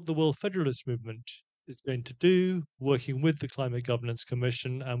 what the World Federalist Movement is going to do, working with the Climate Governance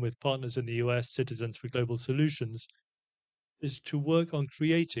Commission and with partners in the US, Citizens for Global Solutions, is to work on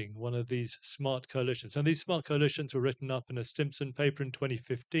creating one of these smart coalitions. And these smart coalitions were written up in a Stimson paper in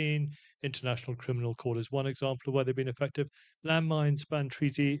 2015. International Criminal Court is one example of where they've been effective. Landmines ban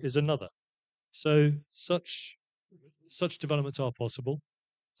treaty is another. So such developments are possible.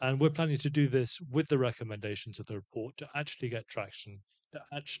 And we're planning to do this with the recommendations of the report to actually get traction, to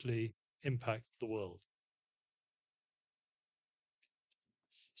actually impact the world.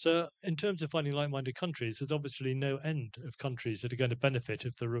 So, in terms of finding like-minded countries, there's obviously no end of countries that are going to benefit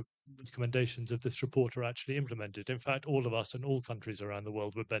if the recommendations of this report are actually implemented. In fact, all of us and all countries around the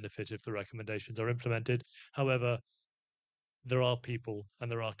world would benefit if the recommendations are implemented. However, there are people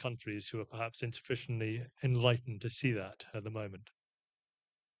and there are countries who are perhaps insufficiently enlightened to see that at the moment.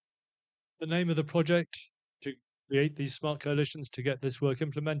 The name of the project to create these smart coalitions to get this work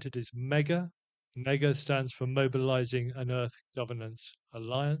implemented is MEGA. MEGA stands for Mobilizing an Earth Governance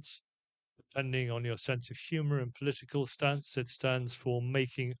Alliance. Depending on your sense of humor and political stance, it stands for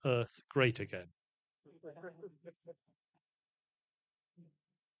Making Earth Great Again.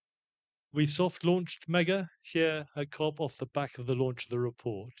 We soft launched MEGA here at COP off the back of the launch of the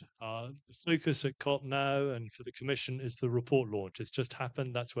report. The focus at COP now and for the Commission is the report launch. It's just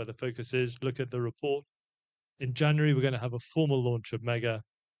happened. That's where the focus is. Look at the report. In January, we're going to have a formal launch of MEGA.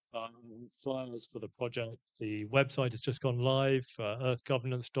 Flyers for the project. The website has just gone live,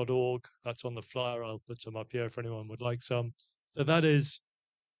 earthgovernance.org. That's on the flyer. I'll put some up here if anyone would like some. So that is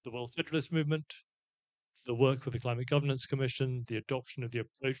the World Federalist Movement, the work with the Climate Governance Commission, the adoption of the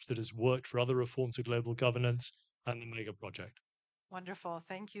approach that has worked for other reforms of global governance, and the MEGA project. Wonderful.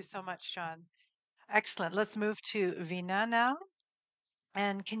 Thank you so much, John. Excellent. Let's move to Veena now.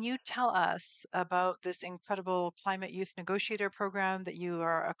 And can you tell us about this incredible Climate Youth Negotiator program that you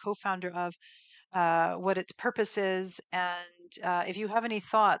are a co-founder of, what its purpose is, and if you have any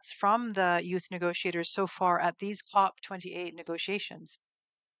thoughts from the youth negotiators so far at these COP28 negotiations?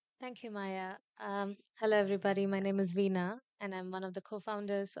 Thank you, Maya. Hello, everybody. My name is Veena, and I'm one of the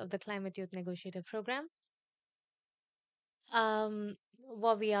co-founders of the Climate Youth Negotiator Program.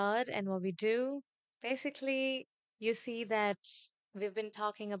 What we are and what we do, basically, you see that we've been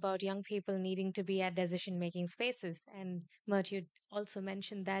talking about young people needing to be at decision-making spaces, and Mert, you also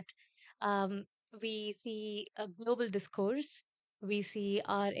mentioned that um, we see a global discourse. We see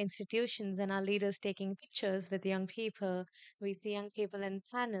our institutions and our leaders taking pictures with young people. We see young people in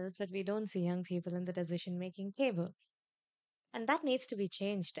panels, but we don't see young people in the decision-making table, and that needs to be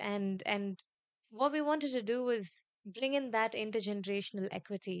changed. And what we wanted to do was bring in that intergenerational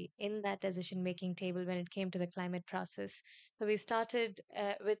equity in that decision making table when it came to the climate process. So we started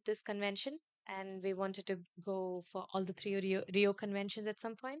with this convention, and we wanted to go for all the three Rio conventions at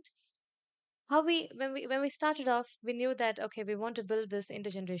some point. How we when we started off, we knew that okay, we want to build this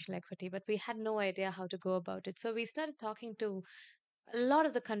intergenerational equity, but we had no idea how to go about it. So we started talking to a lot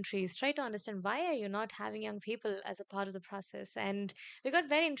of the countries, try to understand why are you not having young people as a part of the process. And we got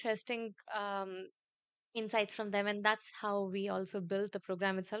very interesting insights from them, and that's how we also built the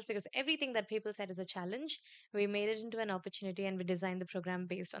program itself, because everything that people said is a challenge, we made it into an opportunity, and we designed the program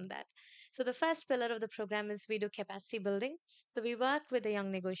based on that. So the first pillar of the program is we do capacity building. So we work with the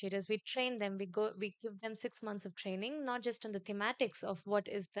young negotiators, we train them, we give them 6 months of training, not just on the thematics of what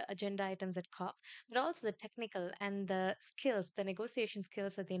is the agenda items at COP, but also the technical and the skills, the negotiation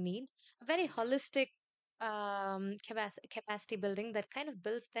skills that they need. A very holistic capacity building that kind of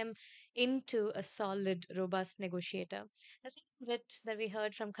builds them into a solid, robust negotiator. The second bit that we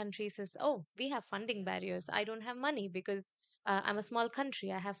heard from countries is, oh, we have funding barriers. I don't have money because I'm a small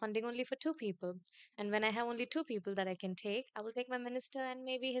country. I have funding only for two people. And when I have only two people that I can take, I will take my minister and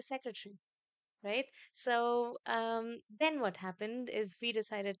maybe his secretary, right? So then what happened is we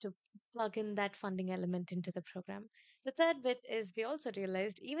decided to plug in that funding element into the program. The third bit is we also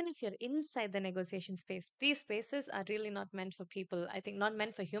realized even if you're inside the negotiation space, these spaces are really not meant for people. I think not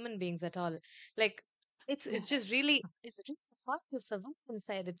meant for human beings at all. Like it's just really it's really hard to survive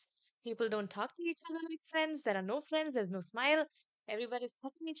inside. It's people don't talk to each other like friends. There are no friends. There's no smile. Everybody's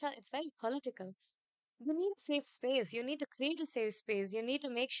talking to each other. It's very political. You need a safe space. You need to create a safe space. You need to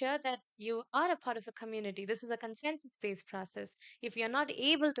make sure that you are a part of a community. This is a consensus based process. If you're not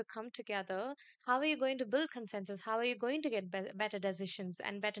able to come together, how are you going to build consensus? How are you going to get better decisions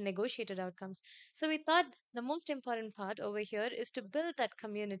and better negotiated outcomes? So, we thought the most important part over here is to build that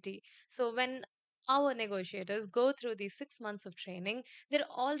community. So, when our negotiators go through these 6 months of training, they're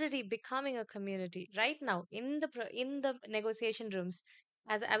already becoming a community right now in the negotiation rooms.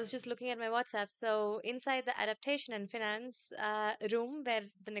 As I was just looking at my WhatsApp, so inside the adaptation and finance room where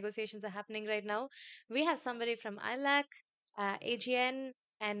the negotiations are happening right now, we have somebody from ILAC, AGN,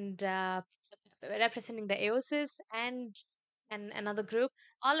 and representing the AOSIS and another group.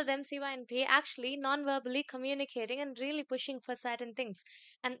 All of them, CYNP, actually non-verbally communicating and really pushing for certain things.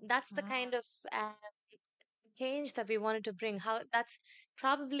 And that's the kind of change that we wanted to bring. How that's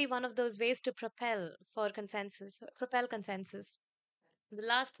probably one of those ways to propel consensus. The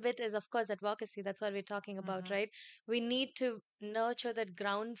last bit is, of course, advocacy. That's what we're talking about, right? We need to nurture that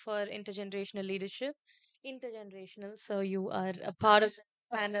ground for intergenerational leadership. Intergenerational, so you are a part of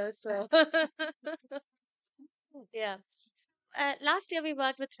the panel. So, yeah. Last year, we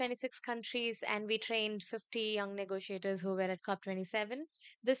worked with 26 countries and we trained 50 young negotiators who were at COP27.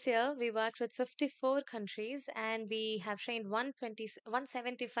 This year, we worked with 54 countries and we have trained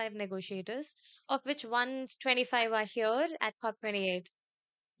 175 negotiators, of which 125 are here at COP28.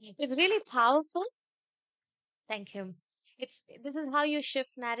 It's really powerful. Thank you. This is how you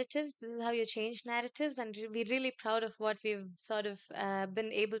shift narratives. This is how you change narratives, and we're really proud of what we've sort of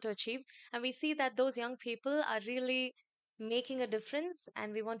been able to achieve. And we see that those young people are really making a difference,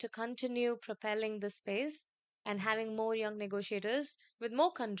 and we want to continue propelling the space and having more young negotiators with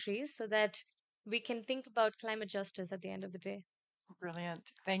more countries, so that we can think about climate justice at the end of the day.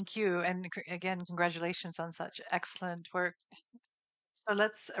 Brilliant. Thank you. And again, congratulations on such excellent work. So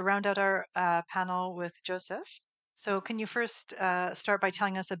let's round out our panel with Joseph. So can you first start by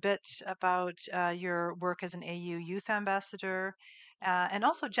telling us a bit about your work as an AU Youth Ambassador, and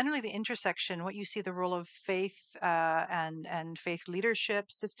also generally the intersection, what you see the role of faith and faith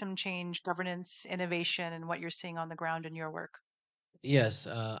leadership, system change, governance, innovation, and what you're seeing on the ground in your work? Yes,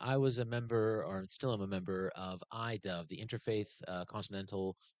 I was a member, or still am a member of IDOV, the Interfaith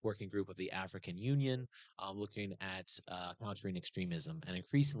Continental Working Group of the African Union, looking at countering extremism. And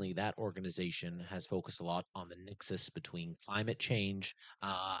increasingly, that organization has focused a lot on the nexus between climate change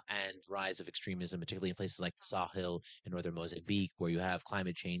and rise of extremism, particularly in places like the Sahel in northern Mozambique, where you have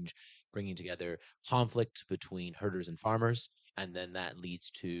climate change bringing together conflict between herders and farmers. and then that leads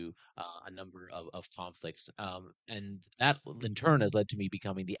to a number of conflicts. And that in turn has led to me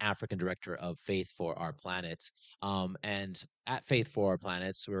becoming the African director of Faith for Our Planet. And at Faith for Our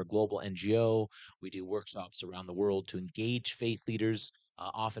Planet, so we're a global NGO. We do workshops around the world to engage faith leaders,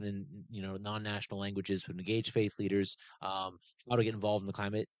 often in non-national languages, but engage faith leaders, how to get involved in the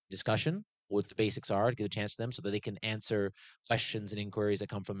climate discussion, what the basics are, to give a chance to them so that they can answer questions and inquiries that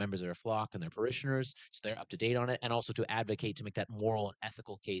come from members of their flock and their parishioners, so they're up to date on it, and also to advocate to make that moral and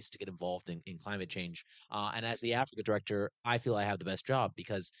ethical case to get involved in climate change. And as the Africa director, I feel I have the best job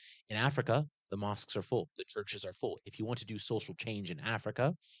because in Africa, the mosques are full, the churches are full. If you want to do social change in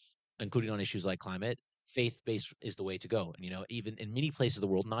Africa, including on issues like climate, faith-based is the way to go. And even in many places of the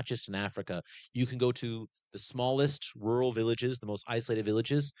world, not just in Africa, you can go to the smallest rural villages, the most isolated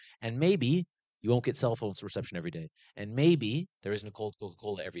villages, and maybe you won't get cell phone reception every day, and maybe there isn't a cold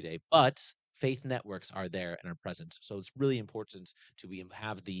Coca-Cola every day, but faith networks are there and are present. So it's really important to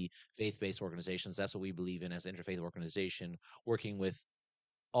have the faith-based organizations. That's what we believe in as an interfaith organization, working with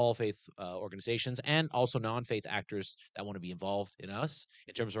all faith organizations and also non-faith actors that want to be involved in us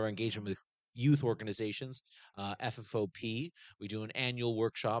in terms of our engagement with youth organizations. FFOP, we do an annual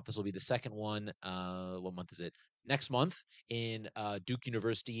workshop. This will be the second one. What month is it? Next month in Duke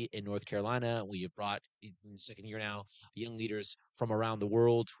University in North Carolina. We have brought, in the second year now, young leaders from around the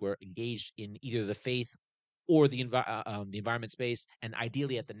world who are engaged in either the faith or the environment space, and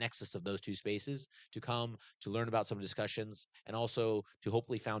ideally at the nexus of those two spaces, to come to learn about some discussions and also to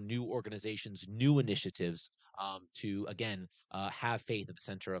hopefully found new organizations, new initiatives, to again have faith at the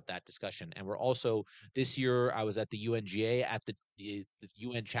center of that discussion. And we're also, this year I was at the UNGA at the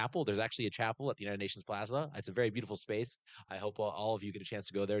UN chapel. There's actually a chapel at the United Nations Plaza. It's a very beautiful space. I hope all of you get a chance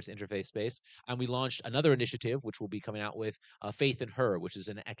to go there. It's an interfaith space. And we launched another initiative, which we'll be coming out with, Faith in Her, which is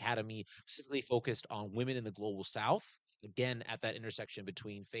an academy specifically focused on women in the global south, again at that intersection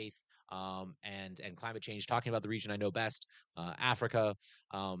between faith and climate change, talking about the region I know best, Africa.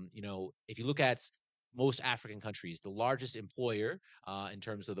 If you look at most African countries, the largest employer in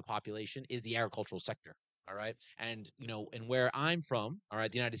terms of the population is the agricultural sector. All right. And, and where I'm from, all right,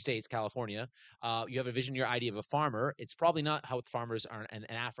 the United States, California, you have a visionary idea of a farmer. It's probably not how farmers are in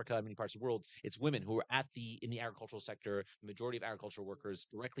Africa, in many parts of the world. It's women who are in the agricultural sector, the majority of agricultural workers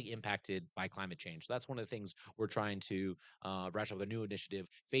directly impacted by climate change. So that's one of the things we're trying to branch out with a new initiative,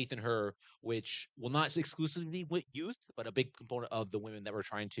 Faith in Her, which will not exclusively with youth, but a big component of the women that we're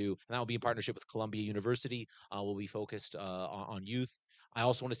trying to, and that will be in partnership with Columbia University, will be focused on youth. I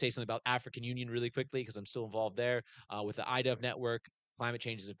also want to say something about African Union really quickly because I'm still involved there with the IDOV network. Climate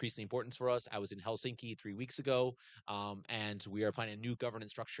change is increasingly important for us. I was in Helsinki 3 weeks ago, and we are planning a new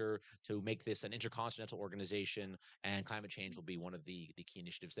governance structure to make this an intercontinental organization, and climate change will be one of the key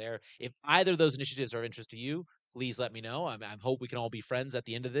initiatives there. If either of those initiatives are of interest to you, please let me know. I hope we can all be friends at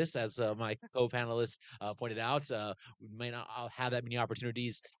the end of this, as my co-panelists pointed out. We may not have that many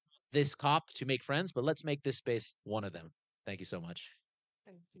opportunities this COP to make friends, but let's make this space one of them. Thank you so much.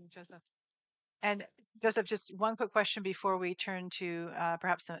 Thank you, Joseph. And Joseph, just one quick question before we turn to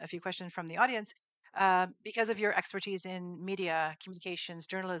perhaps a few questions from the audience. Because of your expertise in media, communications,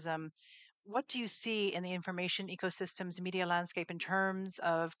 journalism, what do you see in the information ecosystems media landscape in terms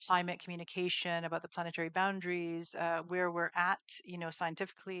of climate communication, about the planetary boundaries, where we're at,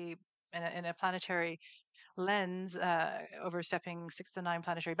 scientifically in a planetary lens, overstepping 6 to 9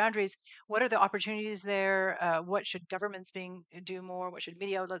 planetary boundaries? What are the opportunities there? What should governments do more? What should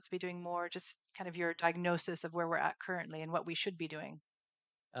media outlets be doing more? Just kind of your diagnosis of where we're at currently and what we should be doing.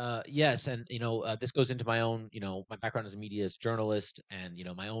 Yes, and this goes into my own, my background as a media as journalist, and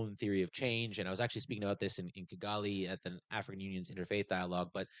my own theory of change. And I was actually speaking about this in Kigali at the African Union's Interfaith Dialogue.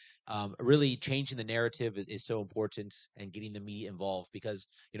 But really, changing the narrative is so important, and getting the media involved because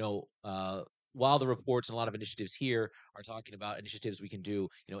while the reports and a lot of initiatives here are talking about initiatives we can do,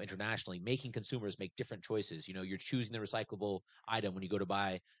 internationally, making consumers make different choices. You're choosing the recyclable item when you go to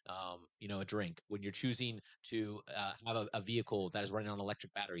buy, a drink. When you're choosing to have a vehicle that is running on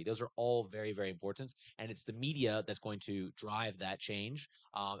electric battery, those are all very, very important. And it's the media that's going to drive that change.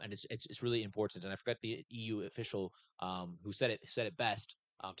 And it's really important. And I forgot the EU official who said it best.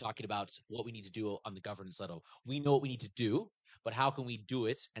 Talking about what we need to do on the governance level. We know what we need to do, but how can we do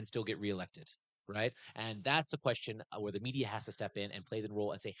it and still get reelected? Right. And that's a question where the media has to step in and play the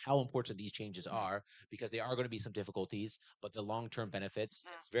role and say how important these changes are, because there are going to be some difficulties, but the long-term benefits,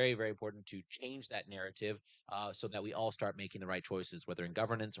 it's very, very important to change that narrative so that we all start making the right choices, whether in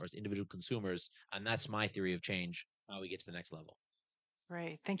governance or as individual consumers. And that's my theory of change, how we get to the next level.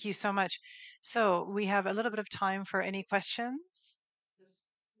 Great. Thank you so much. So we have a little bit of time for any questions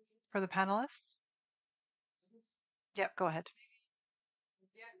for the panelists. Yep, go ahead.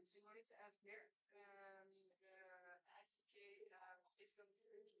 Yeah, so I wanted to ask Mayor, the ICJ is going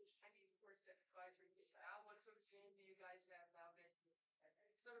to, I mean, of course, the advisory group now. What sort of game do you guys have now that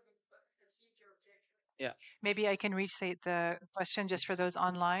sort of achieved your objective? Yeah. Maybe I can restate the question just for those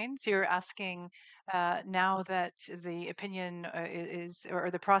online. So you're asking now that the opinion is, or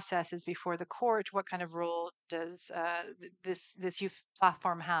the process is before the court, what kind of role does this youth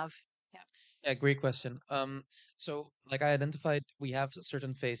platform have? Yeah. Yeah, great question. So like I identified, we have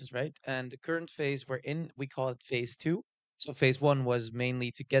certain phases, right? And the current phase we're in, we call it phase two. So phase one was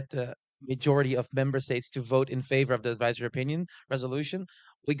mainly to get the majority of member states to vote in favor of the advisory opinion resolution.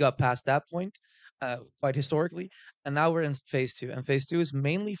 We got past that point, quite historically, and now we're in phase two. And phase two is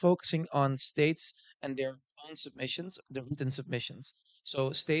mainly focusing on states and their own submissions, the written submissions.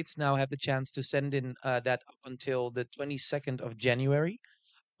 So states now have the chance to send in that up until the 22nd of January,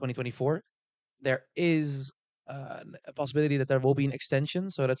 2024. There is a possibility that there will be an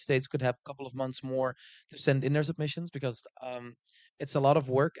extension so that states could have a couple of months more to send in their submissions because it's a lot of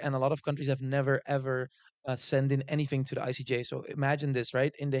work and a lot of countries have never ever sent in anything to the ICJ. So imagine this,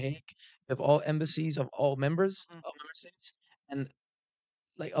 right? In The Hague, you have all embassies of all members, Mhm. all member states, and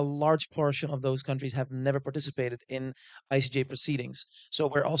like a large portion of those countries have never participated in ICJ proceedings. So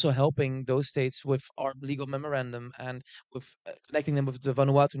we're also helping those states with our legal memorandum and with connecting them with the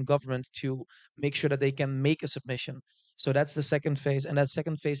Vanuatuan government to make sure that they can make a submission. So that's the second phase, and that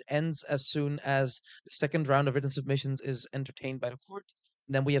second phase ends as soon as the second round of written submissions is entertained by the court.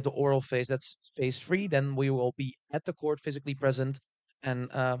 And then we have the oral phase. That's phase three. Then we will be at the court, physically present, and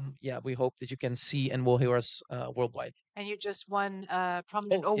yeah, we hope that you can see and will hear us worldwide. And you just won a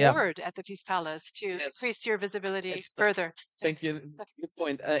prominent Oh, yeah. award at the Peace Palace to Yes. increase your visibility It's further. Thank you. Good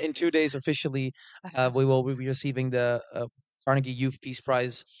point. In 2 days, officially, we will be receiving the Carnegie Youth Peace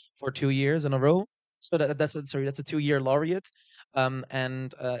Prize for 2 years in a row. So that's a 2-year laureate.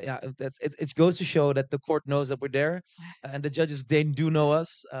 And yeah, it goes to show that the court knows that we're there, and the judges they do know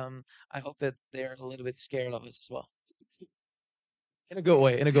us. I hope that they're a little bit scared of us as well, in a good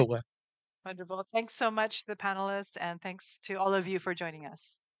way. In a good way. Wonderful. Thanks so much to the panelists, and thanks to all of you for joining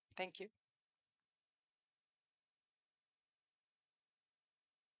us. Thank you.